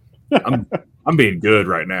 I'm being good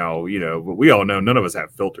right now, but we all know none of us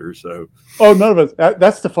have filters. So, none of us.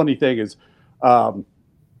 That's the funny thing is,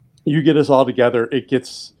 you get us all together,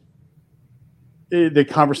 the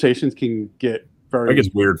conversations can get it gets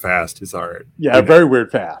weird fast. It's all right. Yeah, very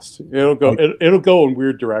weird fast. It'll go in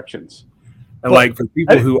weird directions. And like for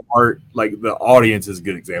people who aren't like the audience is a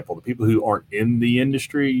good example. The people who aren't in the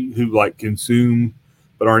industry who like consume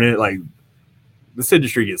but aren't in it, like this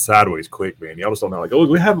industry gets sideways quick, man. Y'all just don't know. Like,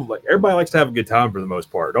 we have like everybody likes to have a good time for the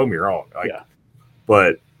most part. Don't get me wrong.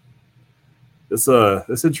 But this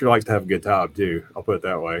industry likes to have a good time too. I'll put it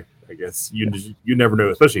that way. I guess you never know,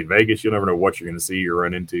 especially in Vegas. You'll never know what you're going to see or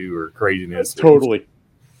run into or craziness. Totally.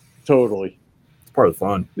 It's part of the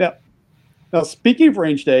fun. Yeah. Now, speaking of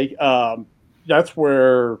range day, that's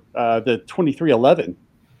where the 2311.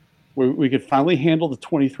 We could finally handle the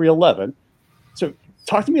 2311. So,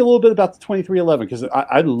 talk to me a little bit about the 2311 because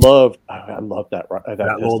I love that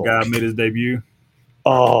little guy made his debut.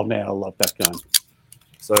 Oh man, I love that gun.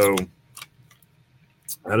 So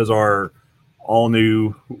that is our all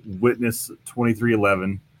new Witness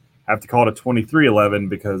 2311. I have to call it a 2311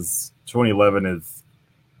 because 2011 is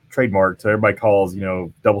trademarked. So everybody calls,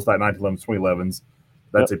 double stack 1911s, 2011s.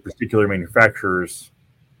 That's a particular manufacturer's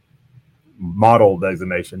model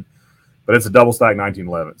designation, but it's a double stack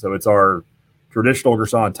 1911. So it's our traditional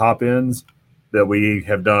Gerson top ends that we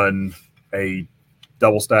have done a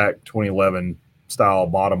double stack 2011 style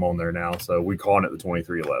bottom on there now. So we calling it the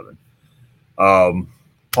 2311.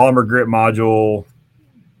 Polymer grip module.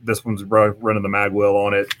 This one's running the mag wheel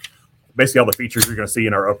on it. Basically all the features you're going to see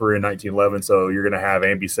in our upper end 1911. So you're going to have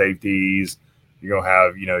ambi safeties. You're going to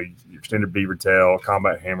have, your extended beaver tail,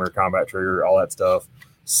 combat hammer, combat trigger, all that stuff.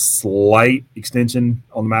 Slight extension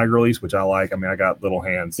on the mag release, which I like. I mean, I got little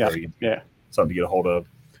hands, so something to get a hold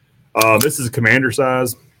of. This is a commander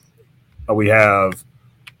size. We have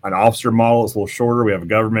an officer model. It's a little shorter. We have a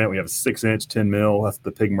government. We have a 6-inch 10 mil. That's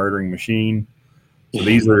the pig murdering machine. So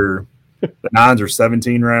these are the 9s are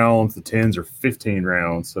 17 rounds. The 10s are 15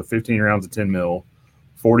 rounds. So 15 rounds of 10 mil.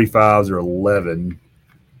 45s are 11.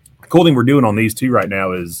 The cool thing we're doing on these two right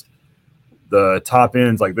now is the top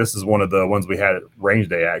ends. Like this is one of the ones we had at range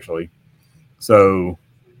day actually. So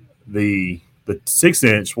the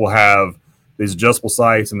 6-inch will have these adjustable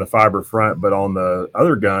sights and the fiber front, but on the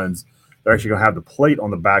other guns, they're actually going to have the plate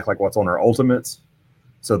on the back like what's on our Ultimates.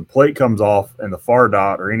 So the plate comes off and the far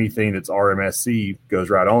dot or anything that's RMSC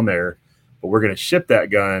goes right on there. But we're going to ship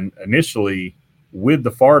that gun initially with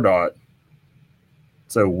the far dot,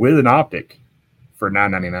 so with an optic for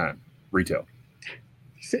 $9.99 retail.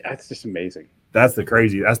 That's just amazing. That's the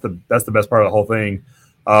crazy. That's the best part of the whole thing.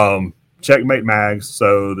 Checkmate mags.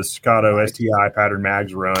 So the Staccato STI pattern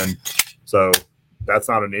mags run. So that's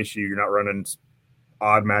not an issue. You're not running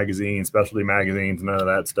odd magazines, specialty magazines, none of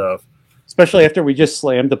that stuff. Especially after we just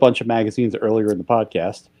slammed a bunch of magazines earlier in the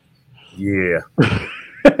podcast. Yeah.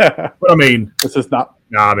 But I mean, this is not.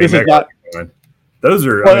 Nah, I mean, those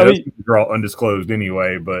are. Well, those are all undisclosed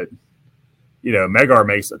anyway. But Megar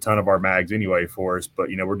makes a ton of our mags anyway for us. But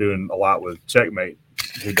we're doing a lot with Checkmate,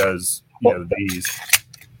 who does these.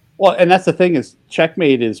 Well, and that's the thing is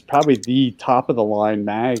Checkmate is probably the top of the line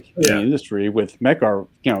mag in the industry, with Megar,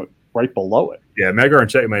 right below it. Yeah, Megar and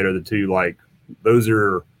Checkmate are the two. Like those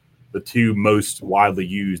are the two most widely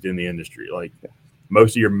used in the industry. Like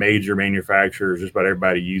most of your major manufacturers, just about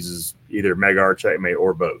everybody uses either Megar, Checkmate,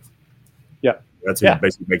 or both. Yeah, that's who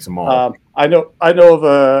basically makes them all. I know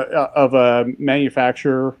of a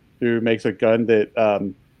manufacturer who makes a gun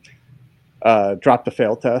that dropped a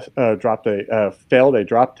failed a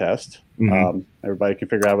drop test. Mm-hmm. Everybody can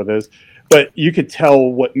figure out what it is, but you could tell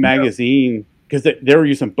what magazine, because they were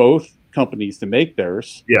using both companies to make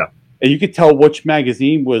theirs. Yeah. And you could tell which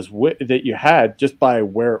magazine was that you had just by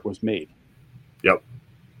where it was made. Yep.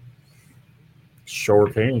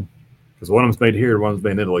 Sure can. Because one of them's made here, one's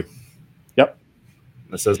made in Italy. Yep.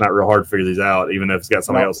 And so it's not real hard to figure these out, even if it's got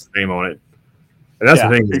somebody else's name on it. And that's the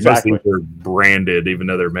thing. Exactly. Most of these are branded, even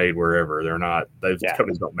though they're made wherever. They're not. Those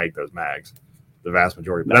companies don't make those mags. The vast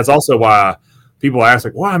majority. But that's also why people ask,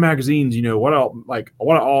 like, why magazines? What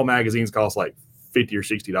all magazines cost like $50 or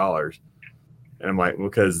 $60? And I'm like,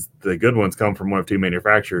 because the good ones come from one of two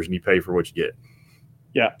manufacturers, and you pay for what you get.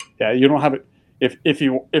 Yeah. You don't have it. If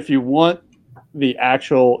you want the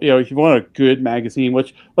actual, if you want a good magazine,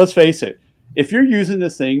 which let's face it, if you're using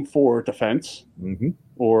this thing for defense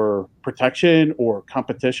or protection or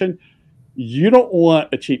competition, you don't want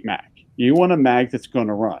a cheap mag. You want a mag that's going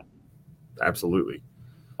to run. Absolutely.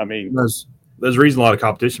 I mean, there's a reason a lot of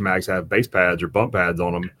competition mags have base pads or bump pads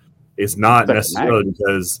on them. It's not necessarily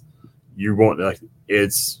because you want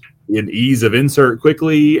it's an ease of insert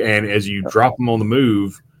quickly, and as you drop them on the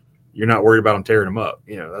move, you're not worried about them tearing them up.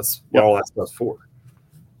 That's what all that stuff's for.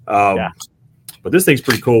 But this thing's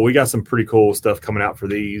pretty cool. We got some pretty cool stuff coming out for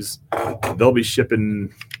these. They'll be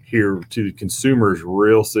shipping here to consumers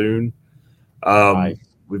real soon.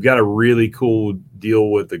 We've got a really cool deal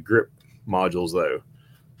with the grip modules though.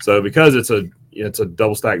 So because it's a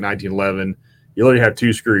double stack 1911, you literally have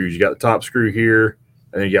two screws. You got the top screw here,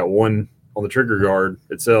 and then you got one on the trigger guard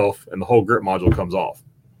itself, and the whole grip module comes off.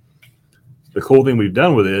 The cool thing we've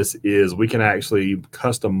done with this is we can actually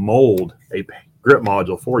custom mold a grip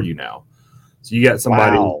module for you now. So you got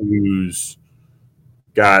somebody who's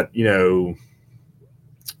got, real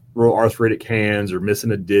arthritic hands or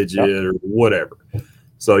missing a digit or whatever.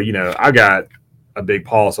 So, I got a big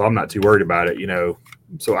paw, so I'm not too worried about it,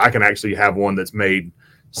 so I can actually have one that's made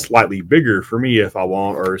slightly bigger for me if I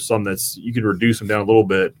want, or some that's, you can reduce them down a little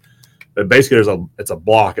bit. But basically it's a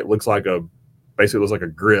block. It looks like a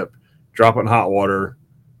grip. Drop it in hot water,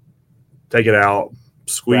 take it out,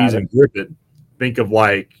 squeeze and grip it. Think of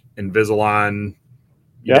like Invisalign,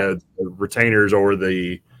 the retainers or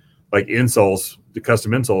the like insoles, the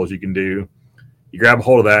custom insoles you can do. You grab a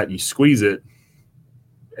hold of that and you squeeze it,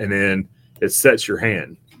 and then it sets your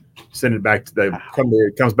hand. Send it back to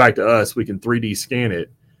it comes back to us. We can 3D scan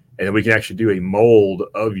it, and then we can actually do a mold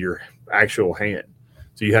of your actual hand.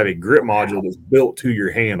 So you have a grip module that's built to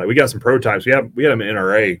your hand. Like we got some prototypes. We had them in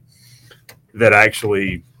NRA that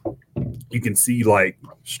actually you can see like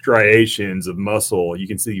striations of muscle. You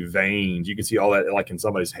can see veins. You can see all that like in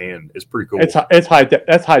somebody's hand. It's pretty cool. That's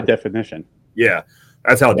high definition. Yeah,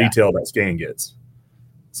 that's how detailed that scan gets.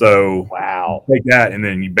 So wow, you take that and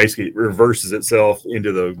then you basically it reverses itself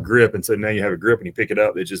into the grip, and so now you have a grip and you pick it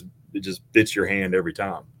up. It just fits your hand every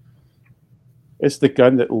time. It's the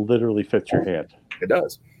gun that literally fits your hand. It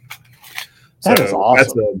does. That is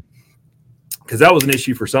awesome. Because that was an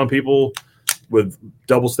issue for some people with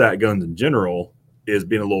double stack guns in general, is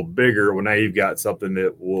being a little bigger. Well, now you've got something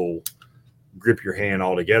that will grip your hand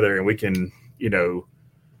all together, and we can,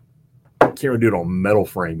 can't really do it on metal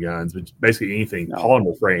frame guns, but basically anything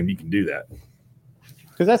polymer frame, you can do that.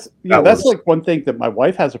 Because that's like one thing that my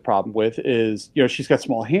wife has a problem with is, she's got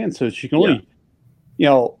small hands, so she can only,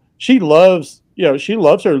 she loves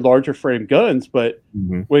her larger frame guns, but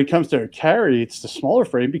when it comes to her carry, it's the smaller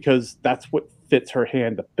frame because that's what fits her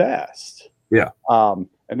hand the best. Yeah.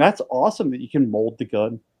 And that's awesome that you can mold the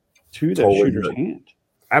gun to the shooter's hand.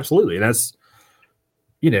 Absolutely. And that's,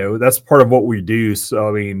 that's part of what we do. So,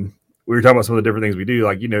 I mean, we were talking about some of the different things we do.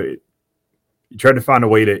 Like, you try to find a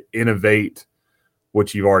way to innovate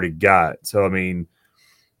what you've already got. So, I mean,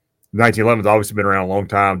 1911's obviously been around a long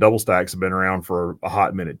time. Double stacks have been around for a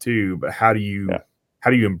hot minute too. But how do you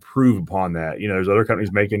improve upon that? There's other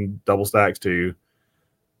companies making double stacks too.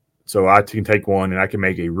 So I can take one and I can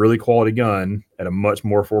make a really quality gun at a much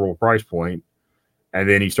more affordable price point. And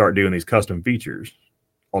then you start doing these custom features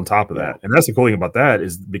on top of that. And that's the cool thing about that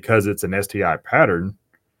is because it's an STI pattern,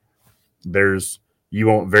 you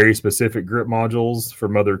want very specific grip modules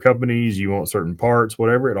from other companies. You want certain parts,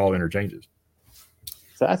 whatever, it all interchanges.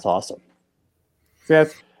 So that's awesome.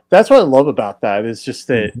 That's what I love about that is just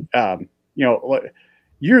that,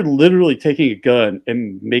 you're literally taking a gun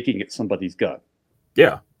and making it somebody's gun.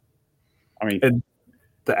 Yeah. I mean, and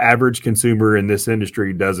the average consumer in this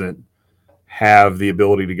industry doesn't have the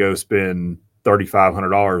ability to go spend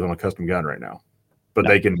 $3,500 on a custom gun right now, but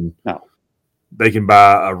they can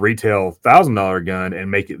buy a retail $1,000 gun and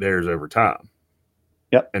make it theirs over time.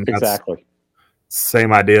 Yep, and exactly.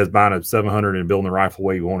 Same idea as buying a 700 and building a rifle the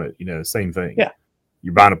way you want it. Same thing. Yeah,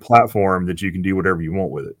 you're buying a platform that you can do whatever you want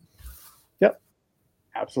with it. Yep,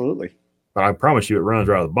 absolutely. But I promise you, it runs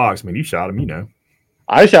right out of the box. I mean, you shot them,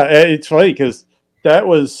 I shot. It's funny because I've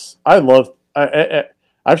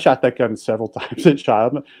shot that gun several times and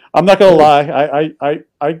shot them. I'm not gonna lie.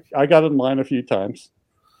 I got in line a few times,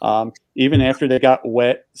 even after they got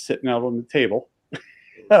wet sitting out on the table.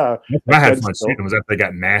 I had fun shooting them was after they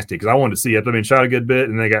got nasty because I wanted to see it. I mean, shot a good bit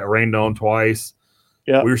and they got rained on twice.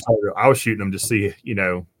 Yeah, I was shooting them to see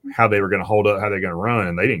how they were going to hold up, how they're going to run,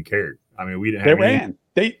 and they didn't care. I mean, we didn't. They ran.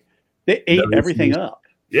 They ate everything up.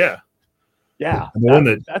 Yeah. Yeah,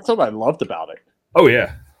 that's what I loved about it. Oh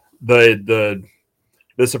yeah, the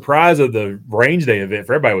surprise of the range day event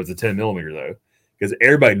for everybody was the 10 millimeter though, because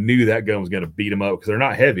everybody knew that gun was going to beat them up because they're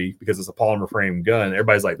not heavy because it's a polymer frame gun.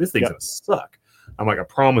 Everybody's like, this thing's going to suck. I'm like, I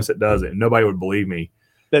promise it doesn't. And nobody would believe me.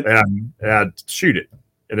 And I'd shoot it,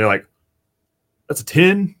 and they're like, that's a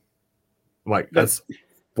 10. I'm like, that's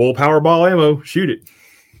full power ball ammo. Shoot it.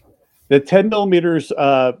 The 10 millimeters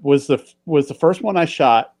was the first one I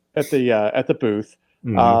shot at the booth.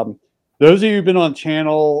 Mm-hmm. Those of you who've been on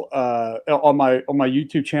channel on my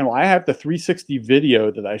YouTube channel, I have the 360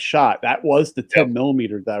 video that I shot. That was the 10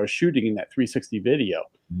 millimeter that I was shooting in that 360 video.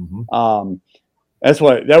 Mm-hmm.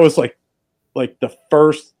 That was like the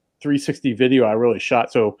first 360 video I really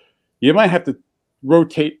shot. So you might have to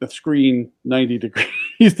rotate the screen 90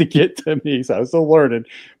 degrees to get to me. So I was still learning,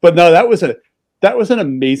 but no, that was an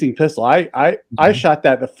amazing pistol. I shot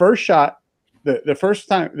that the first shot. The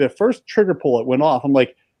first trigger pull it went off. I'm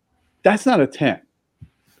like, that's not a 10.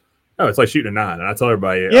 Oh, it's like shooting a 9. And I tell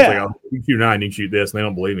everybody, I was like, you can shoot a 9, you can shoot this, and they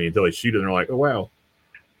don't believe me until they shoot it. And they're like, oh wow,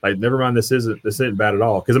 like never mind, this isn't bad at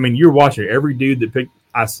all. Because I mean, you're watching every dude that picked.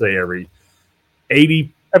 I say every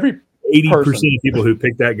 80% of people who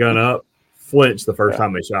picked that gun up flinched the first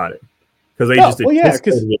time they shot it because they just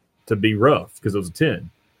expected it to be rough because it was a 10.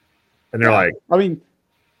 And they're like, I mean,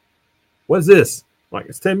 what is this? Like,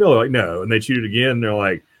 it's 10 mil. Like, no. And they shoot it again. And they're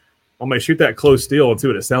like, I'm going to shoot that close still and see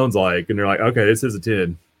what it sounds like. And they're like, okay, this is a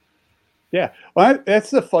 10. Yeah. Well, that's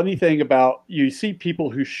the funny thing about you see people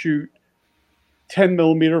who shoot 10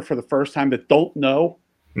 millimeter for the first time that don't know.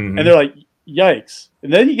 Mm-hmm. And they're like, yikes.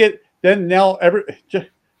 And then now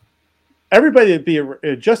everybody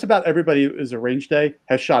just about everybody who is a range day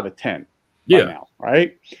has shot a 10 by now,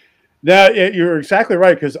 right? Now you're exactly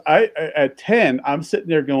right, because at 10 I'm sitting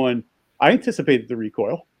there going, I anticipated the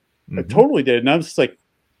recoil. I totally did, and I'm just like,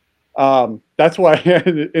 that's why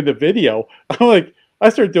in the video I'm like, I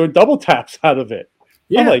started doing double taps out of it.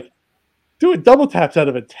 I'm like, doing double taps out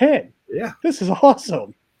of a 10. Yeah, this is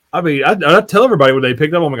awesome. I mean, I tell everybody when they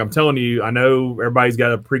picked up, I'm like, I'm telling you, I know everybody's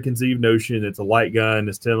got a preconceived notion. It's a light gun.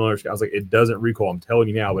 It's 10 millimeters. I was like, it doesn't recoil. I'm telling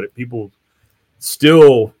you now, but people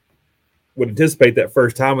still would anticipate that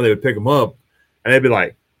first time when they would pick them up, and they'd be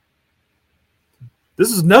like,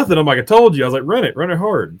 "This is nothing." I'm like, I told you. I was like, run it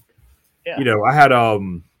hard. Yeah. You know, I had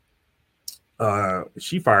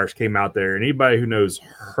She Fires came out there, and anybody who knows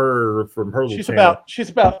her from her little channel, she's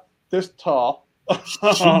about this tall.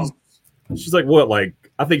 She's like what, like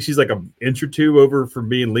I think she's like an inch or two over from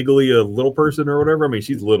being legally a little person or whatever. I mean,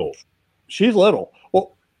 she's little. She's little.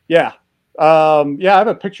 Well, yeah. I have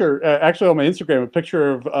a picture actually on my Instagram, a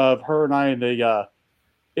picture of her and I in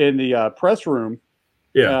the press room.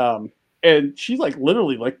 Yeah. And she's like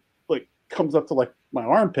literally like comes up to like my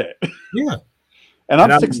armpit. Yeah. And I'm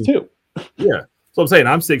 6'2". Yeah. So I'm saying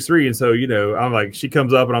I'm 6'3", and so, you know, I'm like, she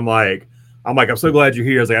comes up and I'm like, I'm so glad you're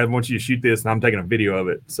here. I was like, I want you to shoot this, and I'm taking a video of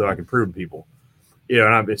it so I can prove to people. You know,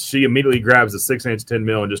 and she immediately grabs a 6-inch 10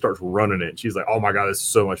 mil and just starts running it. She's like, "Oh my God, this is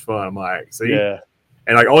so much fun." I'm like, "See?" Yeah.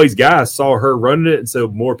 And like all these guys saw her running it, and so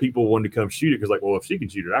more people wanted to come shoot it because, like, well, if she can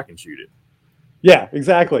shoot it, I can shoot it. Yeah,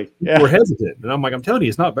 exactly. Yeah. We're hesitant, and I'm like, I'm telling you,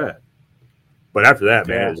 it's not bad. But after that,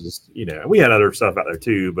 man, it was just, you know, we had other stuff out there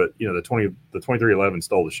too. But you know, the 2311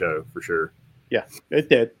 stole the show for sure. Yeah, it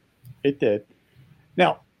did.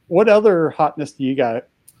 Now, what other hotness do you got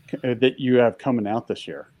that you have coming out this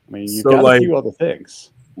year? I mean, you've got a few other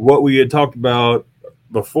things. What we had talked about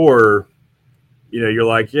before, you know, you're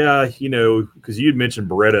like, yeah, you know, because you'd mentioned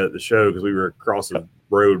Beretta at the show because we were across the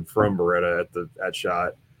road from Beretta at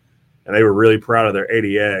SHOT, and they were really proud of their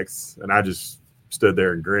 80X, and I just stood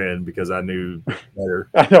there and grinned because I knew better.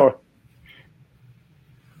 I know.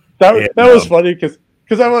 That was funny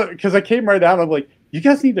because I came right out. I'm like, you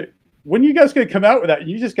guys need to. When are you guys going to come out with that?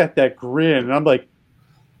 You just got that grin, and I'm like,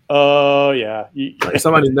 oh yeah. Like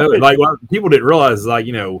somebody know it. Like what people didn't realize is, like,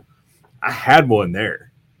 you know, I had one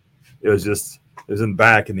there. It was in the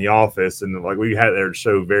back in the office, and like we had there to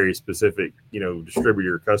show very specific, you know,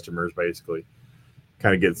 distributor customers basically.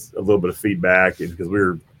 Kind of gets a little bit of feedback, and because we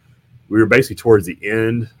were basically towards the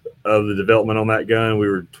end of the development on that gun, we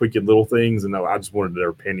were tweaking little things, and I just wanted their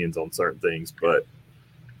opinions on certain things, but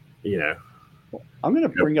you know. I'm going to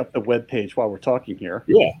bring up the webpage while we're talking here.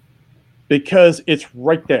 Yeah. Because it's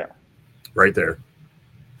right there. Right there.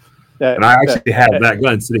 And I actually have that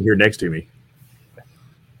gun sitting here next to me.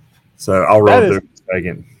 So I'll roll through a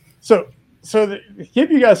second. So to give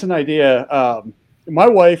you guys an idea, my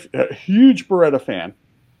wife, a huge Beretta fan,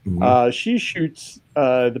 she shoots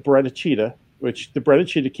the Beretta Cheetah, which the Beretta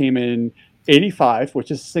Cheetah came in 85,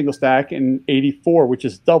 which is a single stack, and 84, which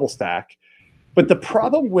is double stack. But the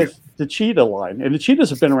problem with the Cheetah line, and the Cheetahs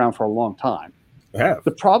have been around for a long time. Yeah.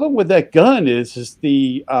 The problem with that gun is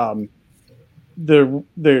the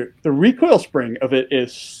recoil spring of it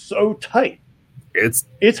is so tight. It's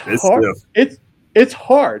hard. It's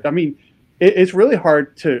hard. I mean, it's really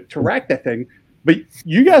hard to rack that thing. But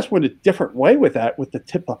you guys went a different way with that, with the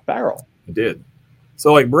tip up barrel. I did.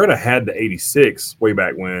 So like Beretta had the 86 way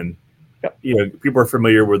back when. Yep. You know, people are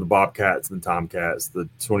familiar with the Bobcats and the Tomcats, the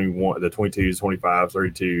 21, the 22s, 25s,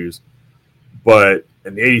 32s. But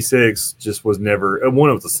in the 86 just was never,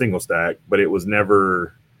 one, it was a single stack, but it was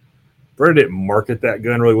never, Beretta didn't market that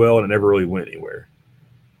gun really well, and it never really went anywhere.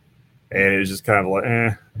 And it was just kind of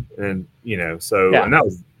like, and, you know, so, and that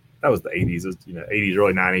was the 80s, you know, 80s,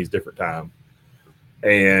 early 90s, different time.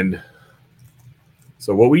 And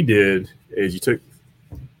so what we did is you took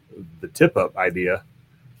the tip up idea.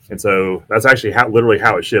 And so that's actually literally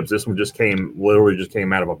how it ships. This one literally just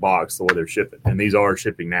came out of a box the way they're shipping. And these are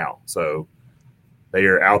shipping now. So they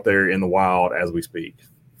are out there in the wild as we speak,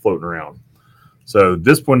 floating around. So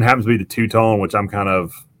this one happens to be the two-tone, which I'm kind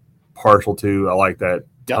of partial to. I like that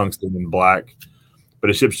tungsten and black. But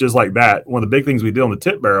it ships just like that. One of the big things we did on the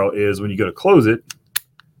tip barrel is when you go to close it,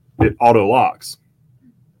 it auto locks.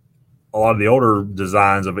 A lot of the older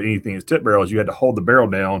designs of anything as tip barrels, you had to hold the barrel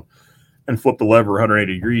down and flip the lever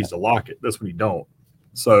 180 degrees to lock it. This one you don't.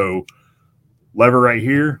 So lever right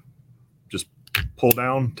here, just pull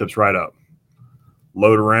down, tips right up.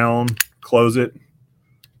 Load around, close it,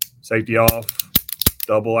 safety off,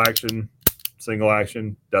 double action, single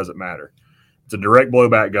action, doesn't matter. It's a direct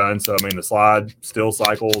blowback gun, so I mean the slide still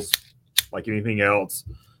cycles like anything else.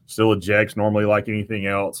 still ejects normally like anything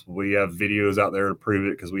else. We have videos out there to prove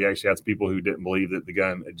it because we actually had some people who didn't believe that the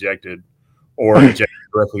gun ejected or ejected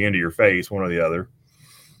directly into your face, one or the other.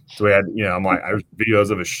 So we had, I'm like, there's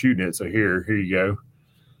videos of us shooting it. So here you go.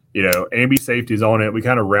 Ambi safety's on it. We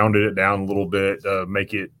kind of rounded it down a little bit to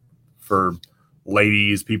make it for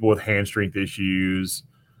ladies, people with hand strength issues,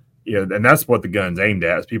 and that's what the gun's aimed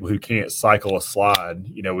at, is people who can't cycle a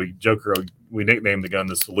slide. We nicknamed the gun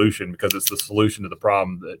the solution because it's the solution to the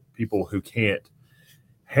problem that people who can't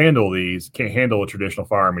handle a traditional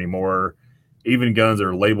firearm anymore. Even guns that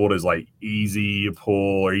are labeled as like easy to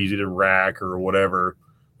pull or easy to rack or whatever,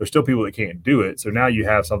 there's still people that can't do it. So now you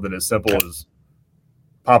have something as simple as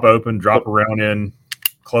pop open, drop a round in,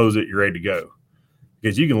 close it, you're ready to go.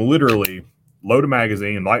 Because you can literally load a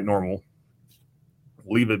magazine like normal,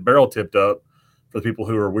 leave it barrel tipped up for the people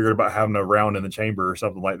who are weird about having a round in the chamber or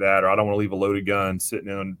something like that, or I don't want to leave a loaded gun sitting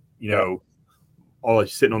on,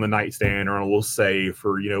 sitting on the nightstand or on a little safe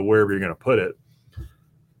or, wherever you're going to put it.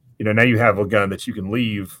 Now you have a gun that you can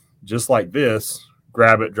leave just like this,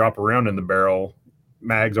 grab it, drop a round in the barrel,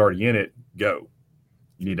 mag's already in it, go.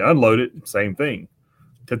 You need to unload it, same thing.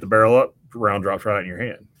 Tip the barrel up, round drops right out in your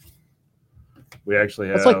hand. We actually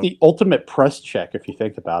have... It's like the ultimate press check if you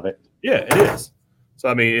think about it. Yeah, it is.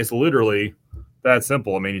 So, it's literally that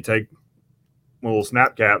simple. You take little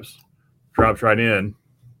snap caps, drops right in,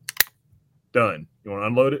 done. You want to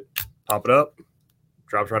unload it, pop it up,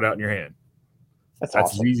 drops right out in your hand. That's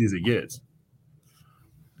awesome. As easy as it gets.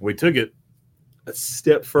 We took it a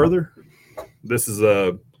step further. This is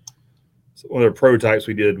one of the prototypes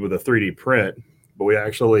we did with a 3D print, but we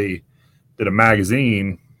actually did a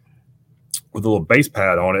magazine with a little base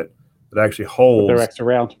pad on it that actually holds an extra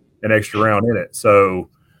round in it. So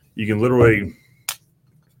you can literally,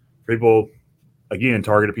 people, again,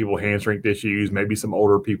 targeted people, hand strength issues, maybe some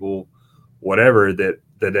older people, whatever, that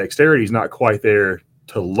the dexterity is not quite there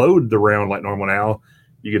to load the round like normal now.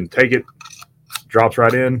 You can take it, drops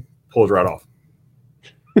right in, pulls right off.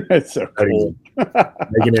 It's so cool.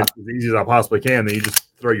 Making it as easy as I possibly can. Then you just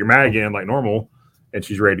throw your mag in like normal, and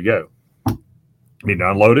she's ready to go. You need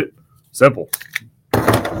to unload it. Simple.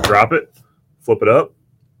 Drop it, flip it up,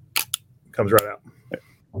 comes right out.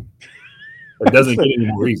 It doesn't get any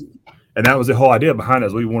more easy. And that was the whole idea behind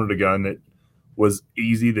it. We wanted a gun that was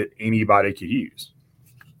easy that anybody could use.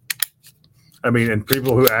 And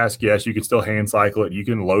people who ask, yes, you can still hand cycle it. You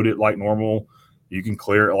can load it like normal. You can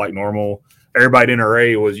clear it like normal. Everybody in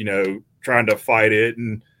NRA was, trying to fight it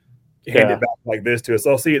and hand it back like this to us.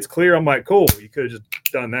 Oh, see, it's clear. I'm like, cool. You could have just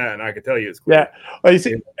done that, and I could tell you it's clear. Yeah. Well, you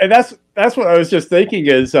see, and that's what I was just thinking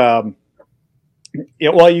is, you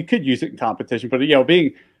could use it in competition, but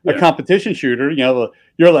being a competition shooter,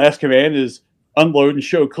 your last command is unload and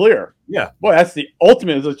show clear. Yeah. Boy, that's the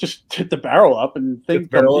ultimate. Is just tip the barrel up and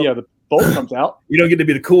the bolt comes out. You don't get to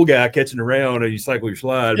be the cool guy catching around and you cycle your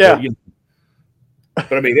slide. Yeah.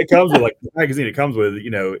 But it comes with, like, the magazine it comes with,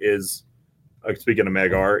 is, like, speaking of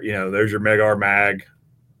Meg-R, there's your Meg-R mag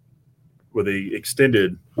with the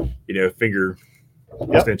extended, finger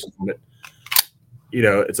extensions on it.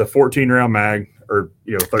 It's a 14-round mag, or,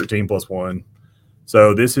 13 plus 1.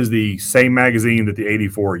 So this is the same magazine that the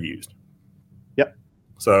 84 used. Yep.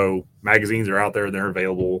 So magazines are out there. They're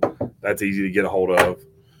available. That's easy to get a hold of.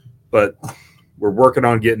 But we're working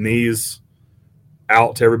on getting these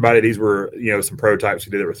out to everybody. These were, some prototypes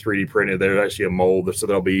we did that were 3D printed. There's actually a mold, so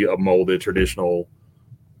there'll be a molded traditional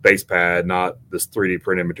base pad, not this 3D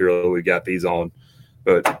printed material that we got these on.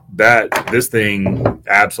 But this thing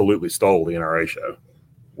absolutely stole the NRA show.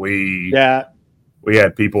 We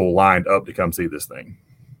had people lined up to come see this thing.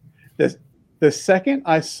 The second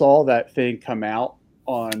I saw that thing come out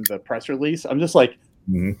on the press release, I'm just like,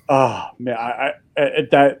 oh man,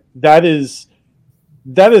 that is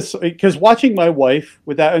because watching my wife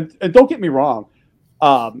with that, and don't get me wrong,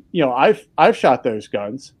 I've shot those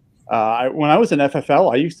guns. When I was in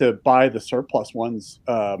FFL, I used to buy the surplus ones,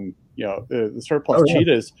 the surplus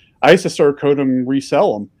cheetahs. I used to Cert code them,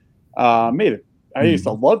 resell them. I used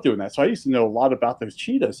to love doing that. So I used to know a lot about those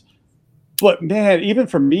cheetahs. But man, even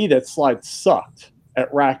for me, that slide sucked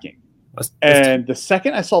at racking. And the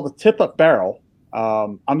second I saw the tip up barrel,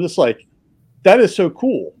 I'm just like, that is so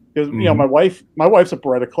cool. Because my wife's a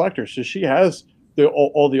Beretta collector, so she has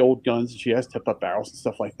all the old guns and she has tip up barrels and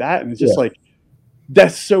stuff like that. And it's just like,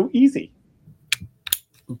 that's so easy.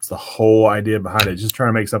 It's the whole idea behind it, just trying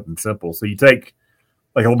to make something simple. So you take,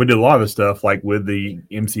 like, we did a lot of this stuff, like with the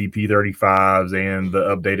MCP35s and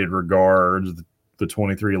the updated regards, the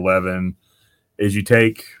 2311, is you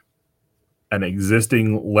take an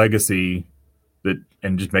existing legacy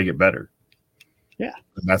and just make it better. Yeah.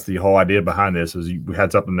 And that's the whole idea behind this is you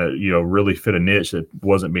had something that, really fit a niche that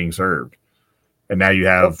wasn't being served. And now you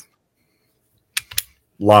have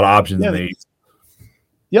a lot of options in these.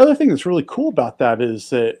 The other thing that's really cool about that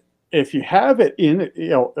is that if you have it in,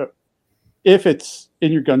 if it's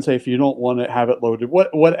in your gun safe, you don't want to have it loaded,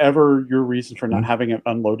 whatever your reason for not having it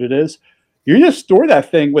unloaded is, you just store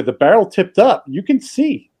that thing with the barrel tipped up. You can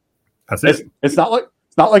see. That's it. It's not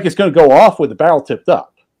like it's going to go off with the barrel tipped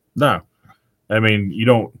up. No. I mean, you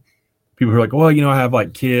don't, people are like, well, I have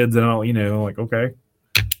like kids and all, like, okay,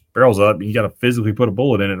 barrel's up. You got to physically put a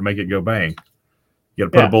bullet in it to make it go bang. You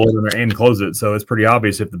got to put a bullet in there and close it. So it's pretty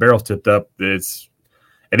obvious if the barrel's tipped up, and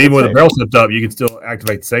even with the barrel tipped up, you can still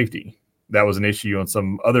activate the safety. That was an issue on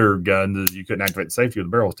some other guns is you couldn't activate the safety with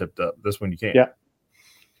the barrel tipped up. This one you can't. Yeah.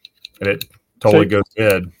 And it totally goes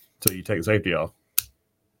dead until you take the safety off.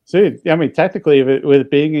 See, I mean, technically, with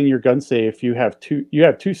it being in your gun safe, you have two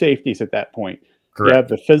safeties at that point. Correct. You have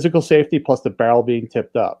the physical safety plus the barrel being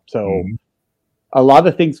tipped up. So a lot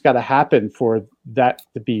of things got to happen for that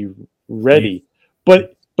to be ready.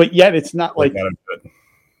 But yet it's not like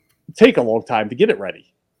take a long time to get it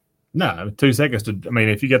ready. No, 2 seconds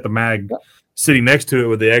if you get the mag sitting next to it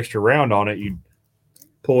with the extra round on it, you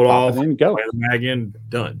pull it off, and go. play the mag in,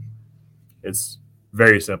 done. It's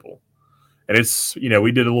very simple. And it's,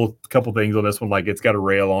 we did a couple things on this one. Like it's got a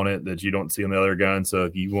rail on it that you don't see on the other gun. So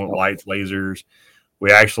if you want lights, lasers,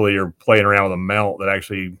 we actually are playing around with a mount that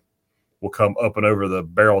actually will come up and over the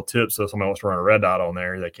barrel tip. So if somebody wants to run a red dot on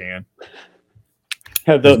there, they can.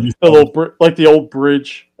 Have the little, like the old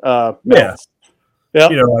bridge. Mounts. Yeah.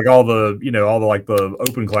 Like all the like the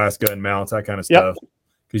open class gun mounts, that kind of stuff.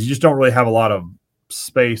 Because you just don't really have a lot of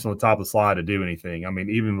space on the top of the slide to do anything. I mean,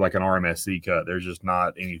 even like an RMSC cut, there's just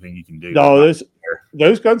not anything you can do. No,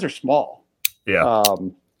 those guns are small. Yeah.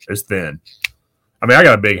 It's thin. I mean, I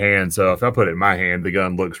got a big hand, so if I put it in my hand, the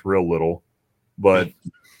gun looks real little. But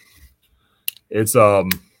it's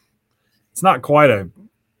not quite a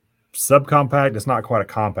subcompact. It's not quite a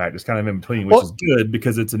compact. It's kind of in between, which is good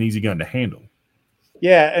because it's an easy gun to handle.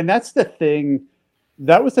 Yeah, and that's the thing.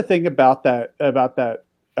 That was the thing about that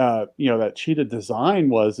that Cheetah design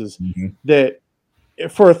was that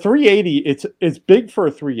for a 380, it's big for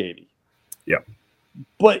a 380. Yeah.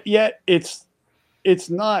 But yet it's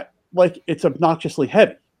not like it's obnoxiously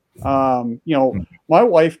heavy. My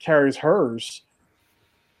wife carries hers.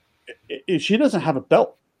 She doesn't have a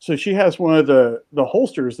belt. So she has one of the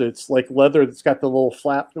holsters that's like leather that's got the little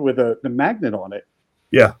flap with the magnet on it.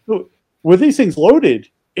 Yeah. So with these things loaded,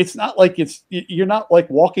 it's not like you're not like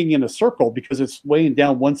walking in a circle because it's weighing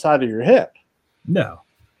down one side of your hip. No.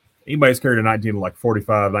 Anybody's carried a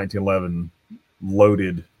 1945, 1911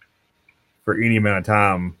 loaded for any amount of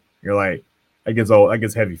time, you're like, that gets old. That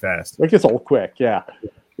gets heavy fast. It gets old quick. Yeah.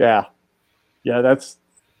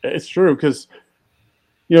 It's true because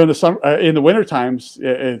in the summer, in the winter times,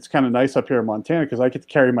 it's kind of nice up here in Montana because I get to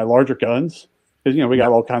carry my larger guns because we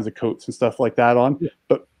got all kinds of coats and stuff like that on. Yeah.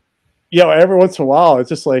 But every once in a while, it's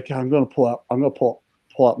just like I'm going to pull out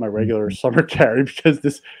my regular summer carry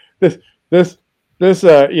because I'll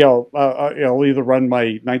either run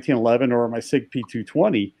my 1911 or my SIG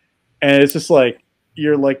P220, and it's just like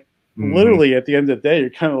you're like literally at the end of the day, you're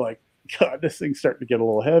kind of like, God, this thing's starting to get a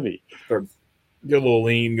little heavy. Get a little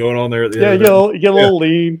lean going on there. At the you get a little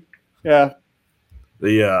lean. Yeah.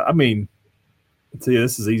 This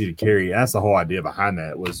is easy to carry. That's the whole idea behind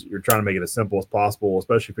that was you're trying to make it as simple as possible,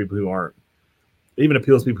 especially people who aren't, even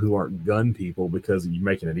appeals to people who aren't gun people because you're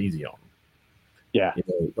making it easy on them. Yeah.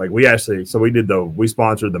 Like we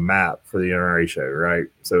sponsored the map for the NRA show, right?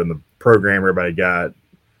 So in the program, everybody got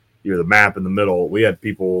the map in the middle. We had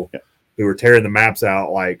people who were tearing the maps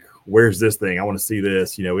out like, where's this thing? I want to see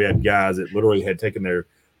this. We had guys that literally had taken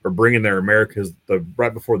bringing their America's,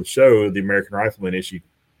 right before the show, the American Rifleman issue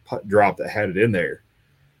dropped that had it in there.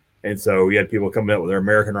 And so we had people coming up with their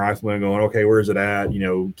American Rifleman going, okay, where's it at?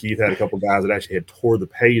 Keith had a couple of guys that actually had tore the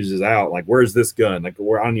pages out. Like, where's this gun? Like,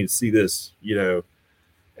 where I need to see this,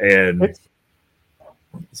 and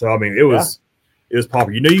so, I mean, it was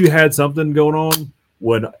popular. You had something going on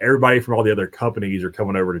when everybody from all the other companies are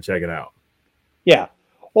coming over to check it out. Yeah.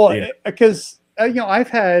 Well, because I've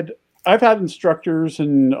had instructors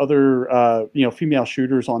and other female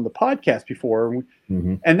shooters on the podcast before,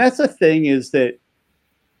 and that's the thing is that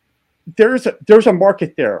there's a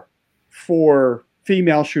market there for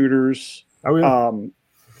female shooters. Oh, yeah.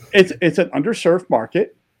 It's an underserved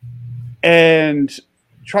market, and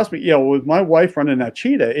trust me, with my wife running that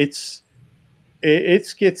Cheetah, it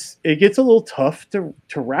gets a little tough to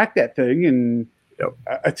rack that thing, and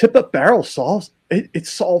a tip-up barrel solves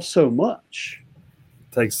so much.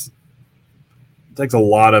 Takes takes a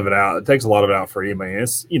lot of it out. It takes a lot of it out for anybody.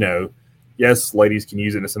 It's, yes, ladies can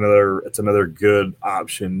use it. It's another good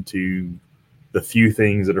option to the few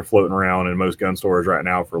things that are floating around in most gun stores right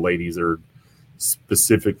now for ladies that are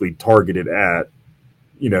specifically targeted at,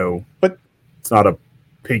 but it's not a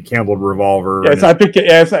pink handled revolver. Yeah, it's not pink.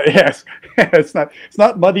 Yeah, it's not. Yes, it's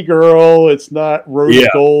not Muddy Girl. It's not Rose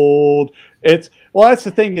Gold. That's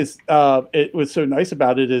the thing is, it was so nice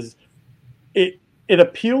about it is, it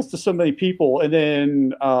appeals to so many people, and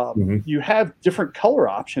then you have different color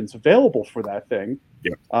options available for that thing.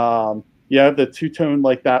 Yeah. You have the two-tone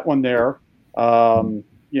like that one there. You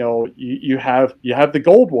have the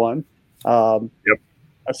gold one. So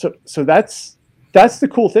that's the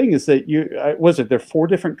cool thing is that there 4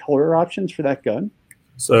 different color options for that gun?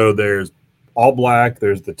 So there's all black,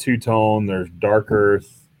 there's the two-tone, there's dark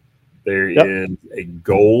earth, there is a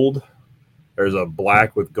gold, there's a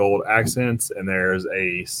black with gold accents, and there's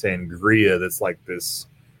a sangria that's like this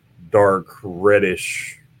dark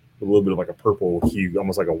reddish, a little bit of like a purple hue,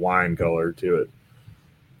 almost like a wine color to it.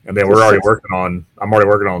 And then I'm already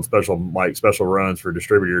working on special runs for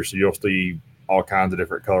distributors, so you'll see all kinds of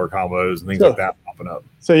different color combos and things like that popping up.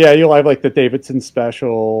 So you'll have like the Davidson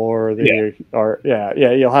special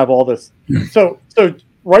you'll have all this. So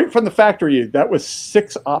right from the factory, that was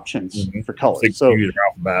 6 options for colors. 6 so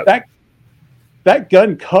that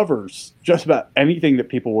gun covers just about anything that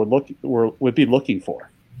people would be looking for.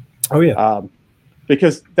 Oh yeah.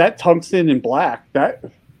 Because that tungsten and black, that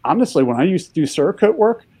honestly, when I used to do Cerakote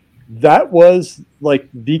work, that was like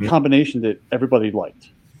the combination that everybody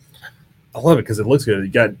liked. I love it because it looks good. You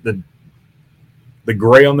got the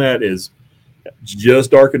gray on that is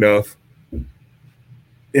just dark enough, and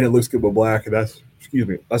it looks good with black. And that's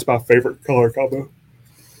my favorite color combo.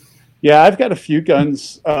 Yeah, I've got a few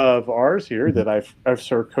guns of ours here that I've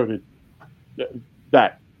Cerakoted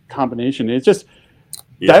that combination. It's just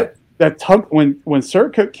that when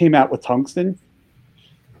Cerakote came out with tungsten,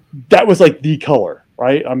 that was like the color,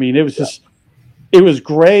 right? I mean, it was just it was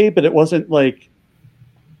gray, but it wasn't like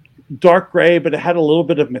dark gray, but it had a little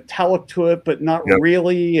bit of metallic to it, but not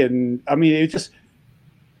really. And I mean, it just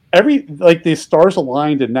the stars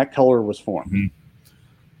aligned and that color was formed.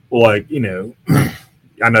 Well,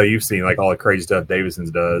 I know you've seen like all the crazy stuff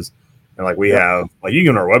Davidson's does, and like we have, like you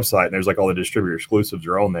go on our website and there's like all the distributor exclusives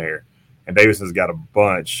are on there, and Davidson's got a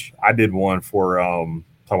bunch. I did one for talking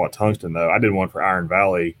about tungsten though. I did one for Iron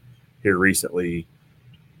Valley here recently,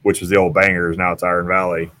 which was the old Bangers. Now it's Iron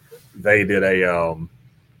Valley. They did a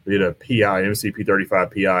PI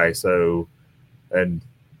MC35 PI, so and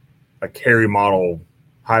a carry model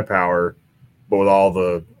high power, but with all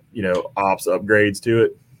the ops upgrades to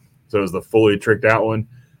it. So it was the fully tricked out one,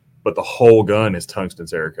 but the whole gun is tungsten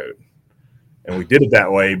Cerakote. And we did it that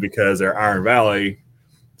way because they're Iron Valley.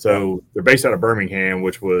 So they're based out of Birmingham,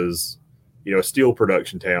 which was, a steel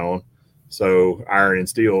production town. So iron and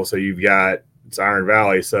steel. So it's Iron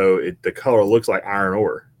Valley. So the color looks like iron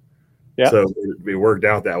ore. Yeah. So it worked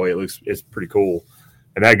out that way. It's pretty cool.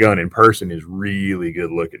 And that gun in person is really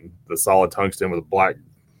good looking. The solid tungsten with a black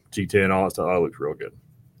G10, all that stuff. It looks real good.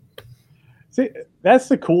 See, that's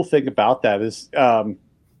the cool thing about that is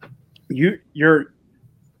you're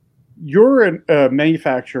a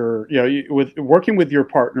manufacturer. With working with your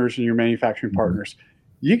partners and your manufacturing partners,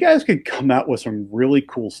 you guys could come out with some really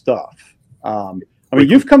cool stuff. I mean,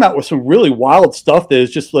 you've come out with some really wild stuff that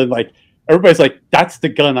is just like everybody's like, "That's the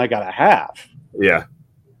gun I gotta have." Yeah.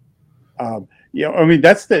 I mean,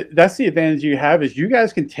 that's the advantage you have is you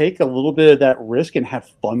guys can take a little bit of that risk and have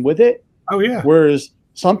fun with it. Oh yeah. Whereas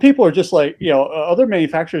some people are just like, other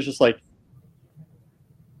manufacturers just like,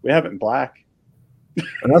 we have it in black.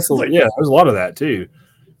 And that's there's a lot of that too.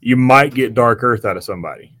 You might get dark earth out of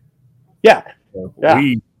somebody. Yeah.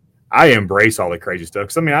 I embrace all the crazy stuff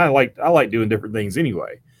because I like doing different things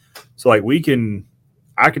anyway. So like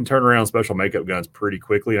I can turn around special makeup guns pretty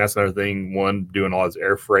quickly. And that's another thing. One, doing all this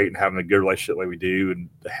air freight and having a good relationship like we do and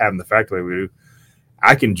having the factory we do.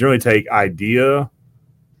 I can generally take idea,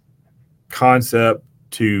 concept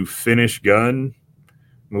to finished gun. I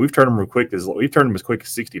mean, we've turned them as quick as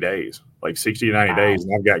 60 days, like 60 to 90 days,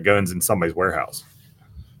 and I've got guns in somebody's warehouse.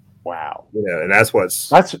 Wow. Yeah, and that's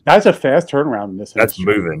a fast turnaround in this That's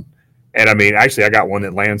industry. Moving. And I mean, actually, I got one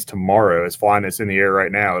that lands tomorrow. It's flying. It's in the air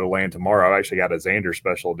right now. It'll land tomorrow. I've actually got a Xander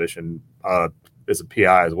special edition. It's a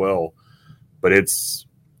PI as well, but it's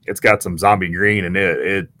got some zombie green in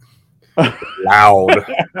it. It's loud.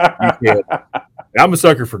 And I'm a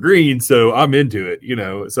sucker for green, so I'm into it.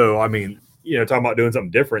 So I mean, talking about doing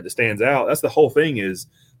something different that stands out. That's the whole thing. Is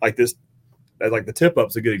like this. Like the tip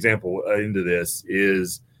up's a good example into this.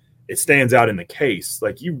 Is it stands out in the case.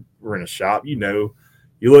 Like you were in a shop, you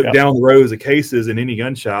look down the rows of cases in any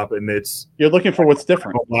gun shop, and you're looking for what's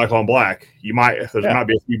different. Black on black. There might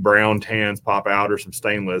be a few brown tans pop out or some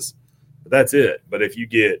stainless, but that's it. But if you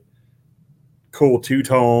get cool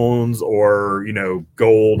two-tones or,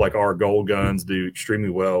 gold, like our gold guns do extremely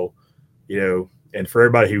well, and for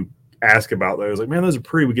everybody who ask about those, like, man, those are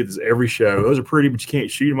pretty. We get this every show. Those are pretty, but you can't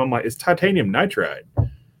shoot them. I'm like, it's titanium nitride.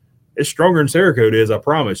 It's stronger than Cerakote is, I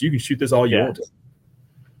promise. You can shoot this all you want to.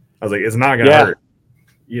 I was like, it's not going to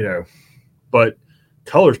hurt, but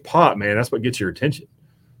colors pop, man. That's what gets your attention.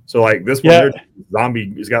 So like this one,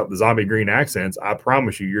 it's got the zombie green accents. I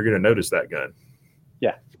promise you're going to notice that gun.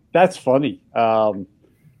 Yeah, that's funny. And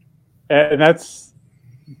that's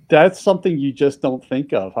something you just don't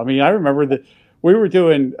think of. I mean, I remember that we were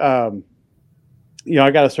doing, I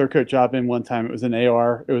got a Cerakote job in one time. It was an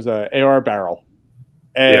AR. It was an AR barrel.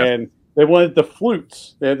 And they wanted the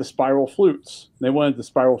flutes. They had the spiral flutes. They wanted the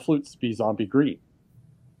spiral flutes to be zombie green.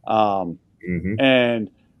 And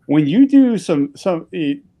when you do some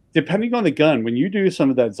depending on the gun, when you do some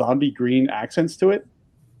of that zombie green accents to it,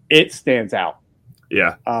 it stands out.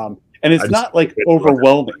 Yeah. And it's not like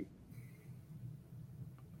overwhelming.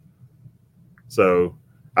 So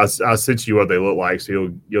I sent you what they look like,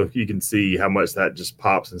 so you can see how much that just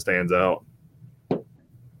pops and stands out.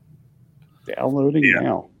 Downloading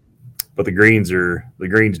now. But the greens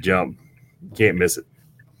jump. You can't miss it.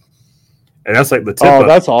 And that's like the tip. Oh,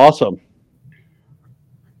 that's awesome.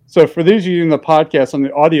 So for these using the podcast on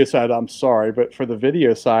the audio side, I'm sorry, but for the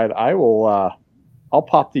video side, I will I'll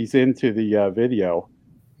pop these into the video.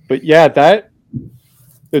 But yeah,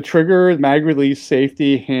 the trigger, mag release,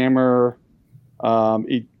 safety, hammer,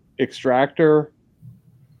 extractor.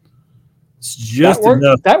 It's just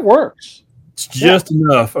enough. That works. It's just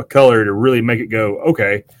enough a color to really make it go,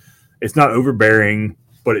 okay, it's not overbearing,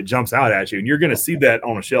 but it jumps out at you. And you're going to see that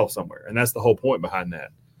on a shelf somewhere. And that's the whole point behind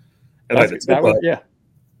that. And you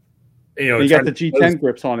got the G10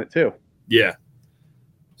 grips on it too. Yeah.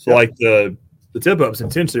 So like the tip-ups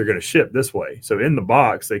intentionally are going to ship this way. So in the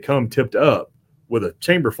box, they come tipped up with a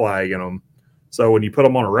chamber flag in them. So when you put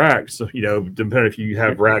them on a rack, so, depending if you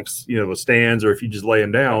have racks, with stands or if you just lay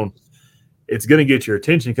them down, it's going to get your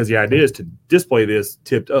attention because the idea is to display this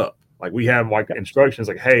tipped up. Like we have instructions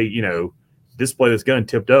like, hey, display this gun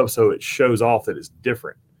tipped up so it shows off that it's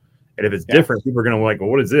different. And if it's different, people are going to be like, well,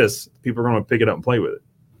 what is this? People are going to pick it up and play with it.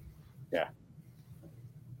 Yeah.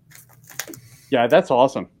 Yeah, that's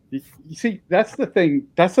awesome. You see, that's the thing.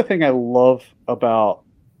 That's the thing I love about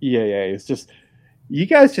EAA is just you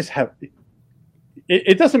guys just have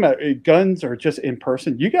it doesn't matter. Guns are just in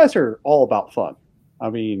person. You guys are all about fun. I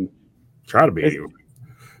mean, try to be anyway.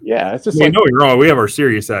 Yeah, it's just don't get me wrong. We have our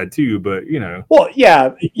serious side too, but Well,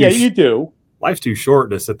 yeah, you do. Life's too short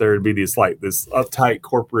to sit there and be this uptight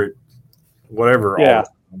corporate whatever. Yeah.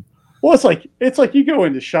 Well, it's like you go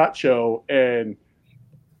into SHOT Show and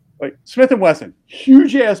like Smith & Wesson,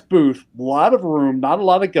 huge ass booth, a lot of room, not a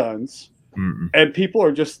lot of guns, and people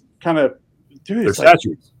are just kind of, dude, they're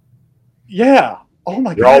statues. Yeah. Oh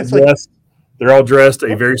my God. They're all dressed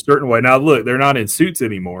a very certain way. Now look, they're not in suits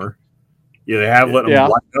anymore. Yeah, they have let them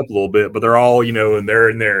lighten up a little bit, but they're all, and they're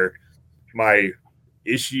in my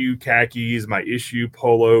issue khakis, my issue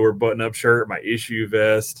polo or button-up shirt, my issue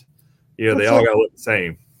vest. They all got to look the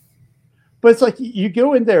same. But it's like you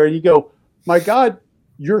go in there and you go, my God,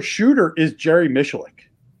 your shooter is Jerry Michalik.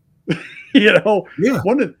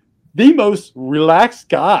 One of the most relaxed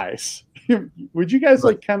guys. Would you guys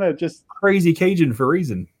kind of just crazy Cajun for a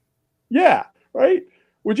reason? Yeah, right.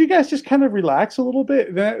 Would you guys just kind of relax a little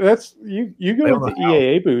bit? That's you go into the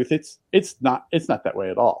EAA booth. It's not that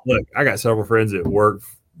way at all. Look, I got several friends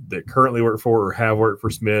that currently work for or have worked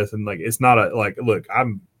for Smith, and it's not look, I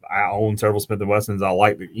own several Smith & Wessons. I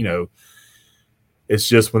like the it's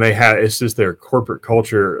just when it's just their corporate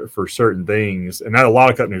culture for certain things, and not a lot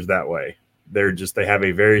of companies that way. They have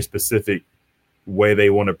a very specific way they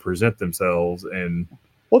want to present themselves, and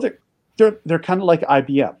they're kind of like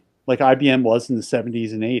IBM. Like IBM was in the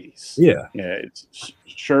 70s and 80s. Yeah. It's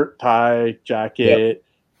shirt, tie, jacket.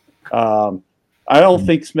 Yep. I don't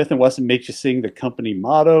think Smith & Wesson makes you sing the company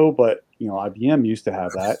motto, but IBM used to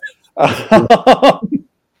have that.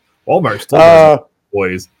 Walmart still does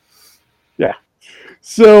boys. Yeah.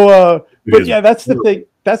 So, but yeah, that's the thing.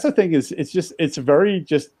 That's the thing is it's very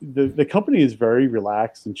the company is very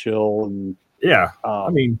relaxed and chill and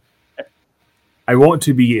I want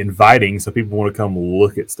to be inviting so people want to come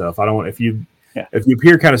look at stuff. I don't want if you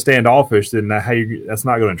appear kind of standoffish, then that's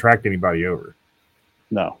not going to attract anybody over.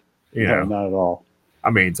 No, not at all. I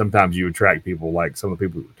mean, sometimes you attract people like some of the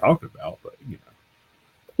people we were talking about, but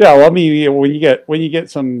Yeah, well, I mean, when you get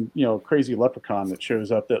some crazy leprechaun that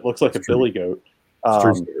shows up that looks like a billy goat,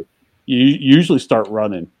 you usually start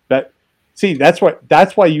running. That's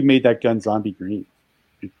why you made that gun zombie green,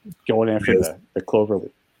 going after the cloverleaf.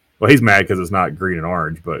 Well, he's mad because it's not green and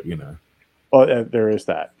orange, but Well, there is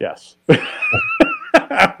that. Yes. Well,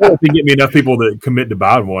 if you get me enough people that commit to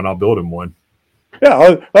buying one, I'll build him one.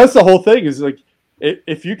 Yeah, that's the whole thing. Is like,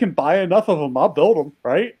 if you can buy enough of them, I'll build them.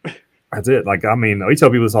 Right. That's it. Like, I mean, we tell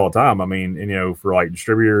people this all the time. I mean, for like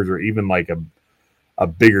distributors or even like a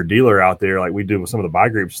bigger dealer out there, like we do with some of the buy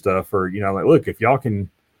group stuff, or like, look, if y'all can,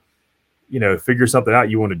 figure something out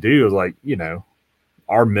you want to do, is like,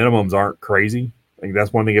 our minimums aren't crazy. I think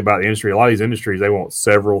that's one thing about the industry. A lot of these industries, they want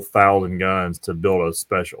several thousand guns to build a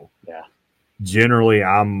special. Yeah. Generally,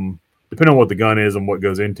 depending on what the gun is and what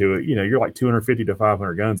goes into it, you're like 250 to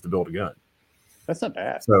 500 guns to build a gun. That's not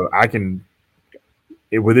bad. So I can,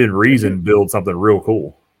 within reason, build something real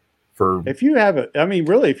cool. If you have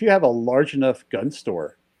a large enough gun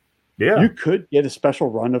store, you could get a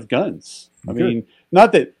special run of guns. I mean,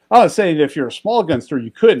 not that I was saying if you're a small gun store,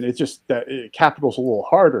 you couldn't. It's just that capital's a little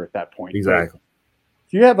harder at that point. Exactly.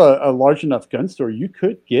 If you have a large enough gun store, you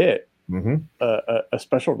could get a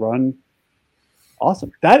special run.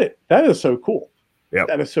 Awesome. That is so cool. Yeah,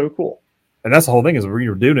 that is so cool. And that's the whole thing, is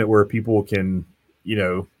we're doing it where people can,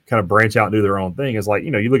 kind of branch out and do their own thing. It's like,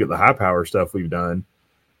 you look at the high power stuff we've done.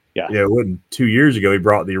 Yeah. It wasn't 2 years ago we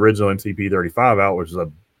brought the original MCP35 out, which is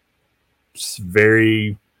a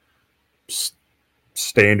very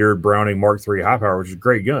standard Browning Mark III high power, which is a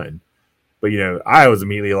great gun. But, I was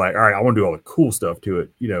immediately like, all right, I want to do all the cool stuff to it.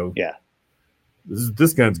 Yeah.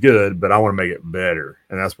 This gun's good, but I want to make it better.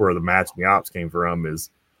 And that's where the match and the ops came from, is,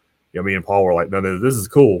 me and Paul were like, no, this is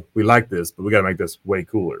cool. We like this, but we got to make this way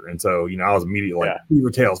cooler. And so, I was immediately like, beaver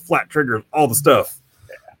tails, flat triggers, all the stuff.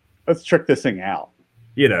 Yeah. Let's trick this thing out.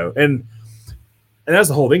 And that's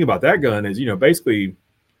the whole thing about that gun is, basically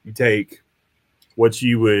you take what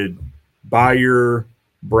you would buy your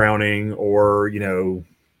Browning or,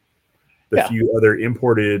 the few other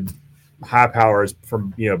imported high powers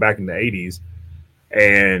from, back in the 80s,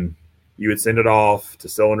 and you would send it off to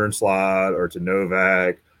Cylinder and Slide or to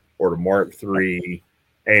Novak or to Mark III,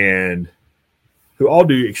 and who all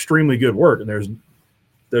do extremely good work. And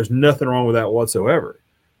there's nothing wrong with that whatsoever.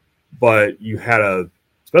 But you had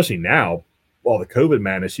especially now, while the COVID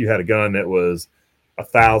madness, you had a gun that was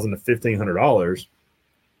 $1,000 to $1,500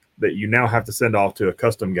 that you now have to send off to a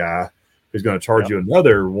custom guy who's going to charge you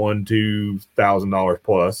another $1,000-$2,000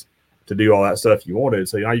 plus to do all that stuff you wanted.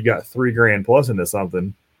 So now you got $3,000 plus into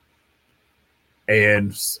something,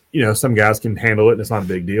 and some guys can handle it and it's not a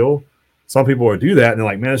big deal. Some people will do that and they're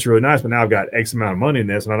like, man, it's really nice, but now I've got X amount of money in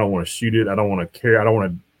this and I don't want to shoot it. I don't want to care. I don't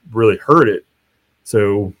want to really hurt it.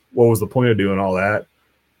 So what was the point of doing all that?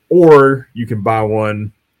 Or you can buy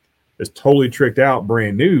one that's totally tricked out,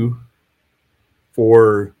 brand new,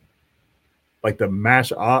 for like the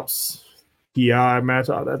Match Ops PI Match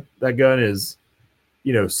Ops. That gun is,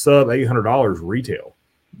 sub $800 retail.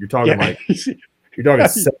 You're talking you're talking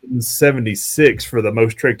 $776 for the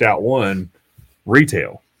most tricked out one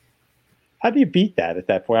retail. How do you beat that at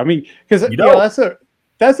that point? I mean, because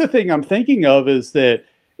that's the thing I'm thinking of, is that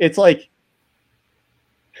it's like,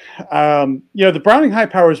 the Browning high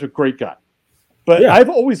power is a great gun, but I've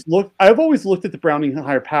always looked at the Browning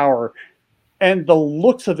high power, and the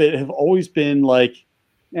looks of it have always been like,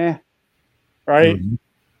 right? Mm-hmm.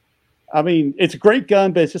 I mean, it's a great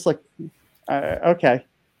gun, but it's just like, okay.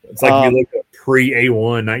 It's like if you look at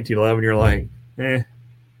pre-A1 1911, you're like,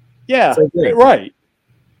 yeah, right.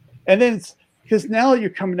 And then it's because now you're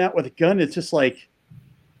coming out with a gun. It's just like,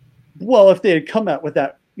 well, if they had come out with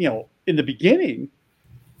that, in the beginning.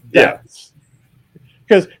 Because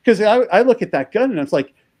I look at that gun and it's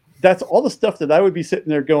like, that's all the stuff that I would be sitting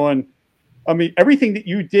there going, I mean, everything that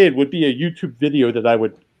you did would be a YouTube video that I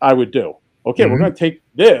would do. Okay, we're going to take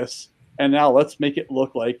this and now let's make it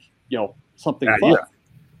look like, something fun.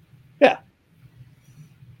 Yeah.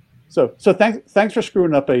 So thanks for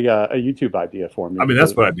screwing up a YouTube idea for me. I mean,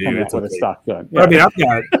 that's what I do. It's with a stock gun. Yeah. I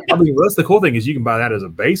mean, that's the cool thing, is you can buy that as a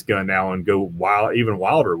base gun now and go even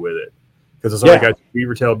wilder with it. Because it's already got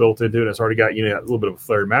beaver tail built into it. It's already got, a little bit of a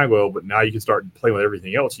flared mag oil, but now you can start playing with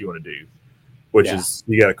everything else you want to do, which is,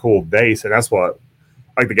 you got a cool base. And that's what,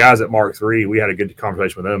 like the guys at Mark III, we had a good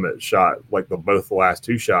conversation with them at shot, like both the last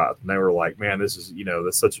two shots. And they were like, man, this is,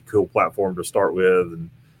 that's such a cool platform to start with. And,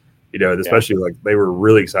 especially like they were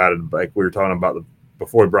really excited. Like we were talking about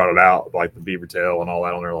before we brought it out, like the beaver tail and all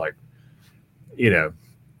that on there, like,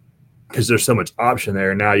 because there's so much option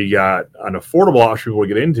there. Now you got an affordable option we'll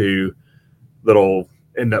get into that'll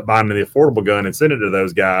end up buying the affordable gun and send it to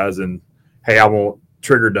those guys. And hey, I want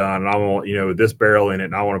trigger done, and I want this barrel in it,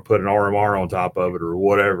 and I want to put an RMR on top of it or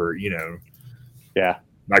whatever. Yeah,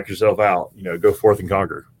 knock yourself out. Go forth and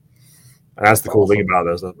conquer. And that's the cool thing about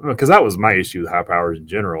this, because that was my issue with high powers in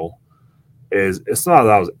general. Is it's not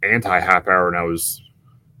that I was anti high power, and I was,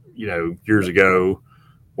 years ago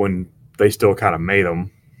when they still kind of made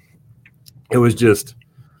them. It was just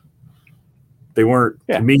they weren't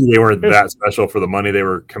to me. They weren't that special for the money they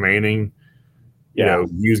were commanding.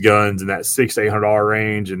 Used guns in that $600 to $800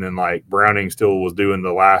 range, and then like Browning still was doing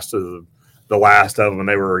the last of them. And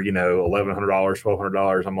they were $1,100,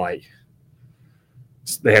 $1,200. I'm like,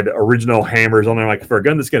 they had the original hammers on there. Like, for a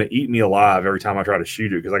gun that's going to eat me alive every time I try to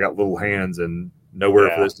shoot it because I got little hands and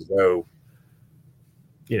nowhere for this to go.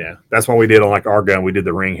 That's why we did on like our gun. We did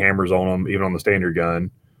the ring hammers on them, even on the standard gun,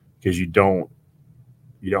 because you don't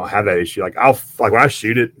have that issue. Like when I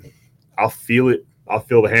shoot it, I'll feel it. I'll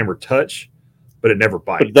feel the hammer touch, but it never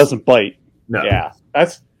bites. But it doesn't bite. No. Yeah,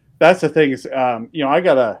 that's the thing. Is I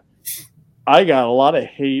got a lot of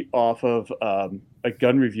hate off of a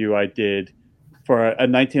gun review I did for a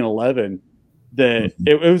 1911. That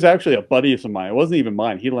it was actually a buddy of mine. It wasn't even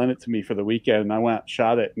mine. He lent it to me for the weekend, and I went out and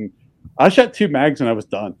shot it, and I shot 2 mags and I was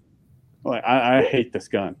done. Like, I hate this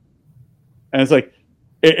gun, and it's like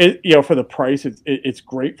it for the price, it's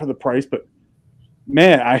great for the price, but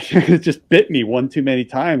man, it just bit me one too many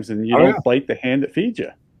times, and you don't bite the hand that feeds you.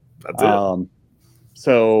 That's it.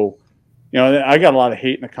 So, I got a lot of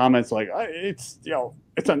hate in the comments, like it's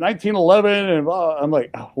it's a 1911, and I'm like,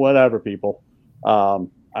 oh, whatever, people.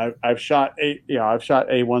 I've shot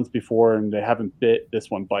A1s before, and they haven't bit. This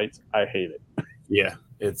one bites. I hate it. Yeah,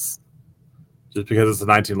 it's just because it's a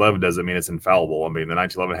 1911 doesn't mean it's infallible. I mean, the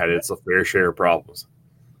 1911 had its fair share of problems.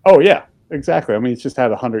 Oh yeah, exactly. I mean, it's just had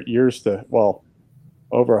 100 years to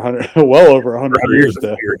over 100, well over 100 years to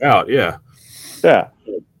figure it out. Yeah.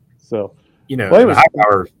 So high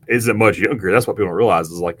power isn't much younger. That's what people don't realize.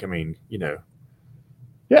 Is like, I mean,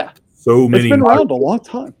 yeah, so many. It's been around a long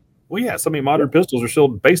time. Well, yeah, so many modern pistols are still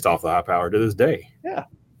based off the high power to this day. Yeah.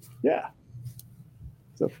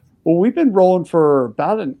 So, we've been rolling for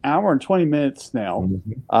about an hour and 20 minutes now.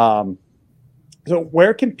 Mm-hmm. So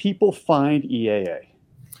where can people find EAA?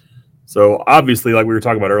 So obviously, like we were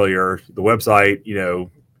talking about earlier, the website,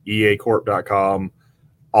 eacorp.com,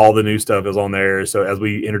 all the new stuff is on there. So as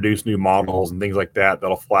we introduce new models and things like that,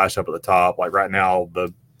 that'll flash up at the top. Like right now,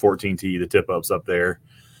 the 14T, the tip-up's up there.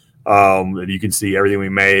 And you can see everything we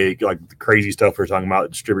make, like the crazy stuff we're talking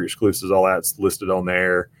about, distributor exclusives, all that's listed on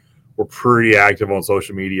there. We're pretty active on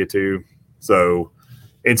social media too. So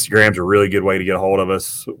Instagram's a really good way to get a hold of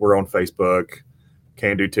us. We're on Facebook.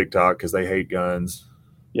 Can't do TikTok because they hate guns.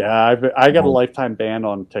 Yeah, I got a lifetime ban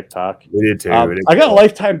on TikTok. We did too. I got a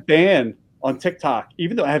lifetime ban on TikTok.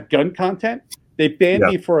 Even though I have gun content, they banned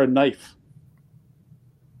me for a knife.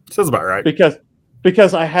 Sounds about right.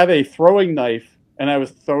 Because I have a throwing knife and I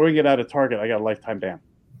was throwing it at a target. I got a lifetime ban.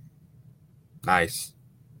 Nice.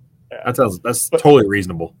 Yeah. That's totally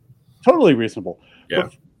reasonable. Totally reasonable. Yeah.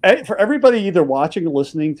 But for everybody either watching or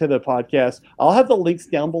listening to the podcast, I'll have the links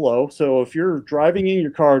down below. So if you're driving in your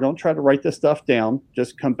car, don't try to write this stuff down.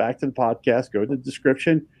 Just come back to the podcast, go to the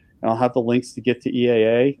description, and I'll have the links to get to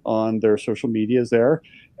EAA on their social medias there.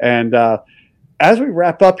 And as we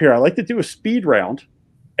wrap up here, I like to do a speed round,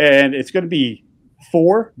 and it's going to be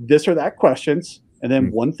 4 this or that questions, and then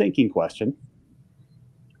 1 thinking question.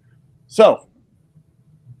 So,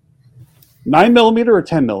 9mm or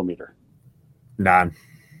 10mm? 9.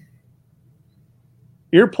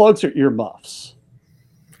 Earplugs or earmuffs?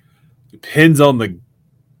 Depends on the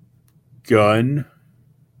gun,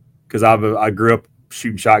 because I grew up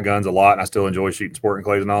shooting shotguns a lot, and I still enjoy shooting sporting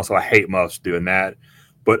clays and all, so I hate muffs doing that.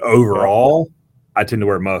 But overall, I tend to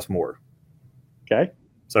wear muffs more. Okay.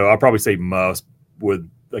 So I'll probably say muffs with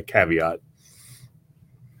a caveat.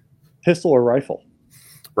 Pistol or rifle?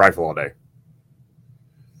 Rifle all day.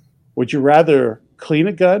 Would you rather clean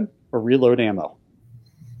a gun or reload ammo?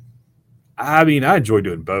 I mean, I enjoy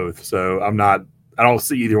doing both, so I don't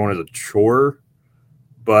see either one as a chore,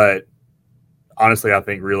 but honestly, I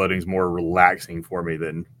think reloading is more relaxing for me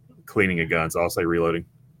than cleaning a gun, so I'll say reloading.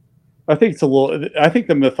 I think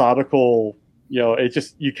the methodical,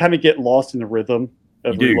 you kind of get lost in the rhythm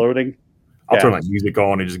of reloading. I'll turn like music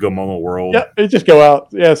on and just go my little world. Yeah, it just go out.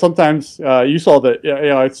 Yeah, sometimes you saw that.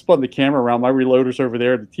 I spun the camera around. My reloader's over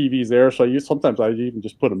there. The TV's there. So sometimes I even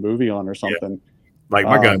just put a movie on or something. Yeah. Like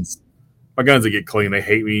my guns that get clean, they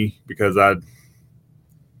hate me because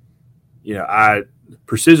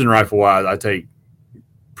precision rifle wise, I take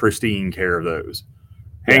pristine care of those.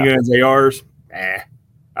 Handguns, ARs,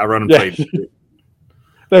 I run them safe.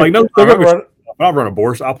 Like no, they're gonna run. I'll run a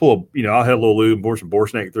bore. I'll pull I'll have a little lube and bore some bore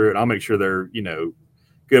snake through it. And I'll make sure they're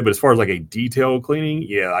good. But as far as like a detailed cleaning,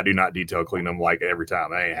 yeah, I do not detail clean them like every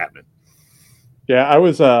time. That ain't happening. Yeah, I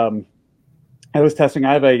was testing.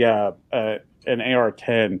 I have an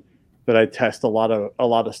AR-10 that I test a lot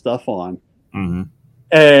of stuff on, mm-hmm.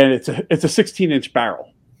 and it's a 16-inch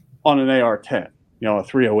barrel on an AR-10, a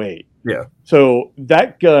 308. Yeah. So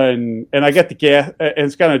that gun, and I got the gas, and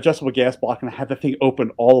it's got an adjustable gas block, and I have the thing open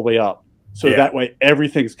all the way up, so that way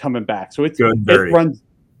everything's coming back. So it's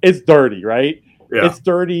dirty, right? Yeah. It's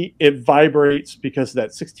dirty. It vibrates because of that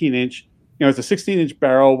 16-inch. It's a 16-inch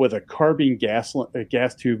barrel with a carbine gas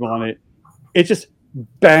tube on it. It just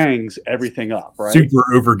bangs everything up, right? Super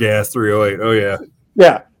overgas 308. Oh yeah.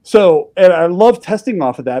 Yeah. So, and I love testing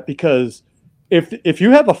off of that because if you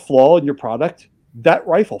have a flaw in your product, that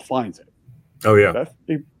rifle finds it. Oh yeah.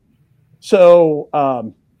 So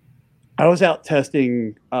I was out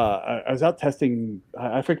testing. I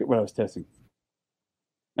forget what I was testing.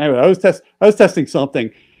 Anyway, I was testing something,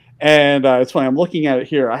 and it's funny. I'm looking at it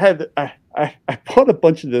here. I bought a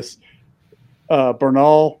bunch of this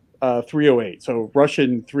Bernal 308, so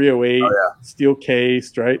Russian 308, steel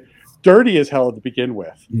cased, right? Dirty as hell to begin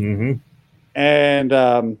with. Mm-hmm. And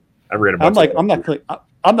I read about.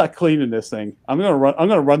 I'm not cleaning this thing. I'm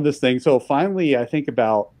gonna run this thing. So finally, I think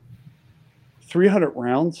about 300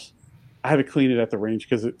 rounds. I had to clean it at the range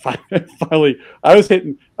because finally I was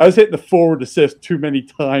hitting the forward assist too many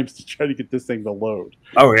times to try to get this thing to load.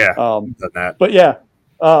 Oh yeah, done that. But yeah,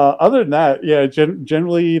 other than that, yeah,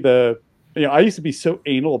 generally I used to be so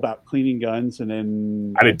anal about cleaning guns, and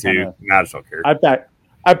then I did too. I just don't care. I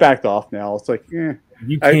backed off now. It's like you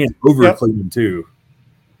can't over clean them too.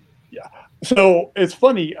 Yeah. So it's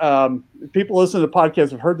funny. People listening to the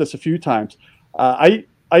podcast have heard this a few times. I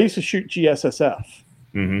used to shoot GSSF.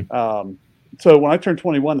 Mm-hmm. So when I turned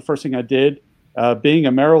 21, the first thing I did, being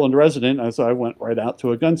a Maryland resident, I went right out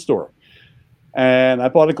to a gun store, and I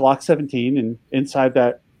bought a Glock 17, and inside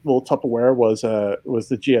that little Tupperware was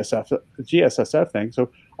the GSSF thing.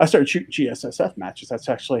 So I started shooting GSSF matches. That's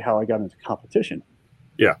actually how I got into competition.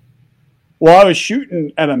 Yeah. Well, I was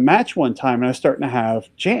shooting at a match one time, and I was starting to have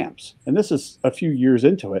jams, and this is a few years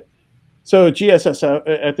into it. So GSSF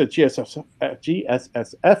at the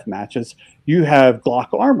GSSF matches, you have Glock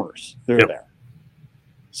armors. They're there.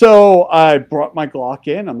 So I brought my Glock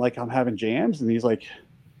in. I'm like, I'm having jams, and he's like,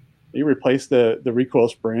 he replaced the recoil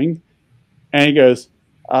spring, and he goes,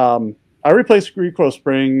 I replaced the recoil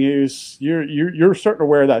spring. You're starting to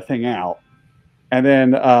wear that thing out, and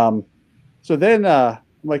then I'm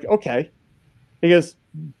like, okay. He goes,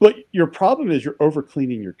 but your problem is you're over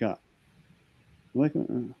cleaning your gun. I'm like, what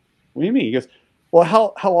do you mean? He goes, well,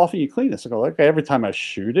 how often you clean this? I go, okay, every time I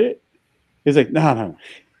shoot it. He's like, no.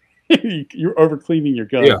 You're over cleaning your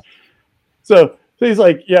gun. Yeah. So he's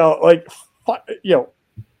like,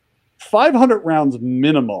 500 rounds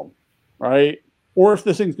minimum, right? Or if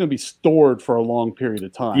this thing's going to be stored for a long period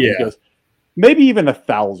of time. Yeah. He goes, maybe even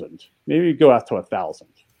 1,000. Maybe go out to 1,000.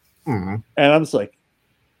 Mm-hmm. And I was like,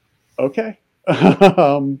 okay.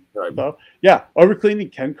 So, yeah,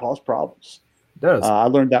 overcleaning can cause problems. It does. I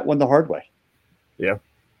learned that one the hard way. Yeah.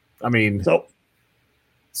 I mean, so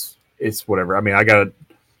it's whatever. I mean, I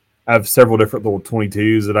have several different little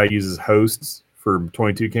 22s that I use as hosts for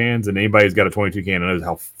 22 cans, and anybody who's got a 22 can knows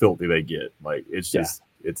how filthy they get. Like, it's just,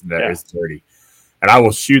 it's dirty. And I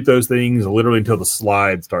will shoot those things literally until the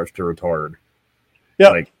slide starts to retard.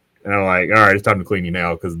 Yeah. And I'm like, all right, it's time to clean you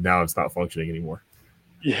now because now it's not functioning anymore.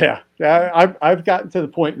 Yeah. I've gotten to the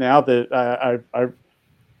point now that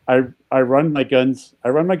I run my guns. I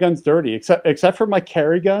run my guns dirty, except for my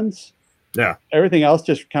carry guns. Yeah. Everything else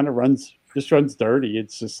just kind of runs dirty.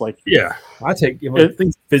 It's just like, yeah, I take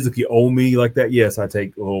things physically owe me like that. Yes, I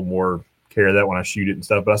take a little more care of that when I shoot it and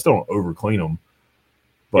stuff, but I still don't over clean them.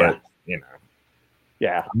 But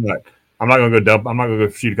yeah, I'm not gonna go dump. I'm not gonna go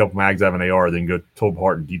shoot a couple mags out of an AR, then go pull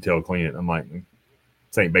apart and detail clean it. I'm like,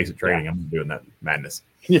 this ain't basic training. I'm doing that madness.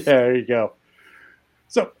 Yeah, there you go.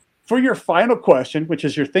 So for your final question, which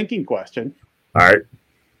is your thinking question, all right,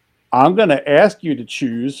 I'm going to ask you to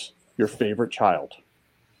choose your favorite child.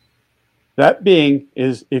 That being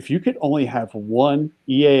is if you could only have one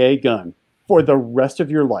EAA gun for the rest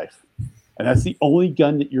of your life, and that's the only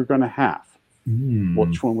gun that you're going to have,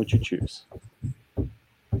 which one would you choose?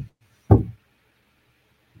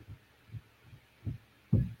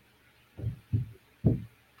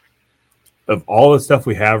 Of all the stuff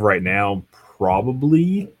we have right now,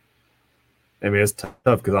 probably. I mean, it's tough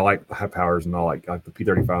because I like high powers and I like the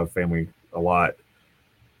P35 family a lot.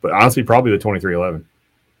 But honestly, probably the 2311.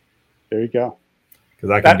 There you go. because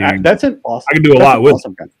I can do that's an awesome. I can do a lot with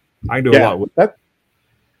awesome gun. I can do a lot with that.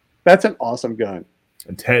 That's an awesome gun.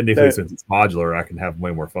 And technically, since it's modular, I can have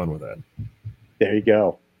way more fun with that. There you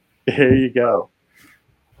go. There you go.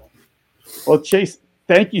 Well, Chase,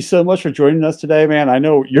 thank you so much for joining us today, man. I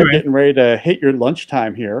know you're getting ready to hit your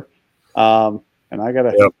lunchtime here, and I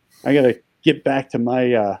gotta get back to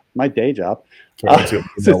my my day job. Can't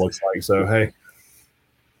what it looks like. So hey,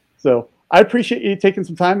 so I appreciate you taking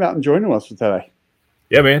some time out and joining us for today.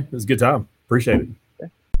 Yeah, man, it was a good time. Appreciate it.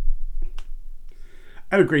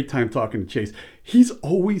 I had a great time talking to Chase. He's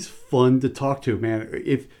always fun to talk to, man.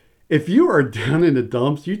 If you are down in the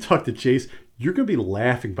dumps, you talk to Chase, you're going to be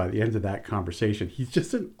laughing by the end of that conversation. He's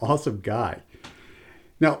just an awesome guy.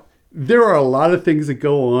 Now, there are a lot of things that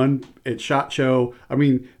go on at SHOT Show. I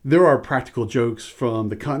mean, there are practical jokes from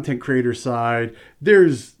the content creator side.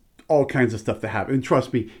 There's all kinds of stuff that happen. And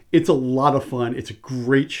trust me, it's a lot of fun. It's a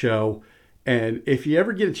great show. And if you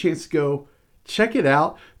ever get a chance to go, check it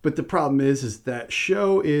out. But the problem is that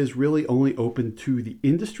show is really only open to the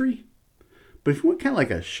industry. But if you want kind of like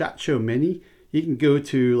a SHOT Show mini, you can go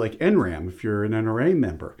to like NRAM if you're an NRA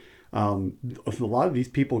member. A lot of these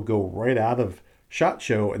people go right out of SHOT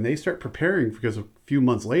Show and they start preparing because a few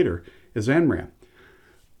months later is NRAM.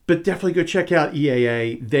 But definitely go check out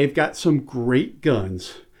EAA. They've got some great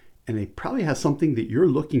guns and they probably have something that you're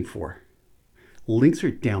looking for. Links are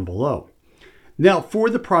down below. Now, for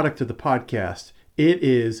the product of the podcast, it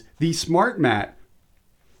is the Smart Mat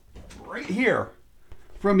right here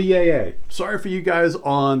from EAA. Sorry for you guys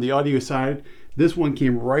on the audio side. This one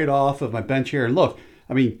came right off of my bench here. And look,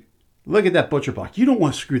 I mean, look at that butcher block. You don't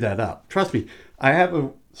want to screw that up. Trust me, I have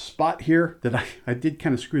a spot here that I did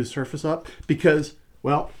kind of screw the surface up because,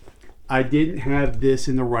 well, I didn't have this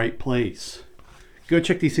in the right place. Go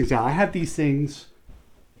check these things out. I have these things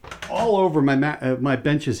all over my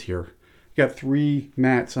benches here. Got 3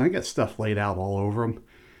 mats, and I got stuff laid out all over them.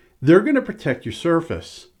 They're going to protect your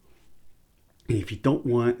surface. And if you don't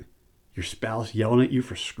want your spouse yelling at you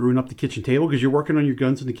for screwing up the kitchen table because you're working on your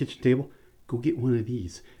guns on the kitchen table, go get one of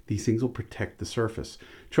these. These things will protect the surface.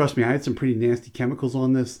 Trust me, I had some pretty nasty chemicals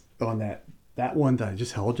on that one that I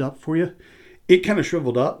just held up for you. It kind of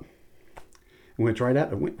shriveled up. And when it dried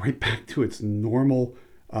out, it went right back to its normal,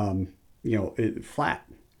 flat.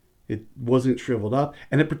 It wasn't shriveled up,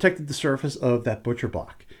 and it protected the surface of that butcher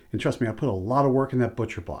block. And trust me, I put a lot of work in that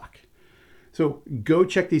butcher block. So go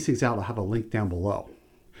check these things out. I'll have a link down below.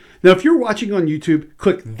 Now, if you're watching on YouTube,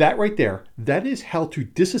 click that right there. That is how to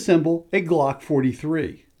disassemble a Glock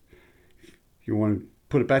 43. If you want to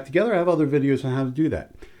put it back together, I have other videos on how to do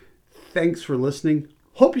that. Thanks for listening.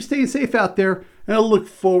 Hope you're staying safe out there, and I look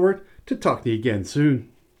forward to talking to you again soon.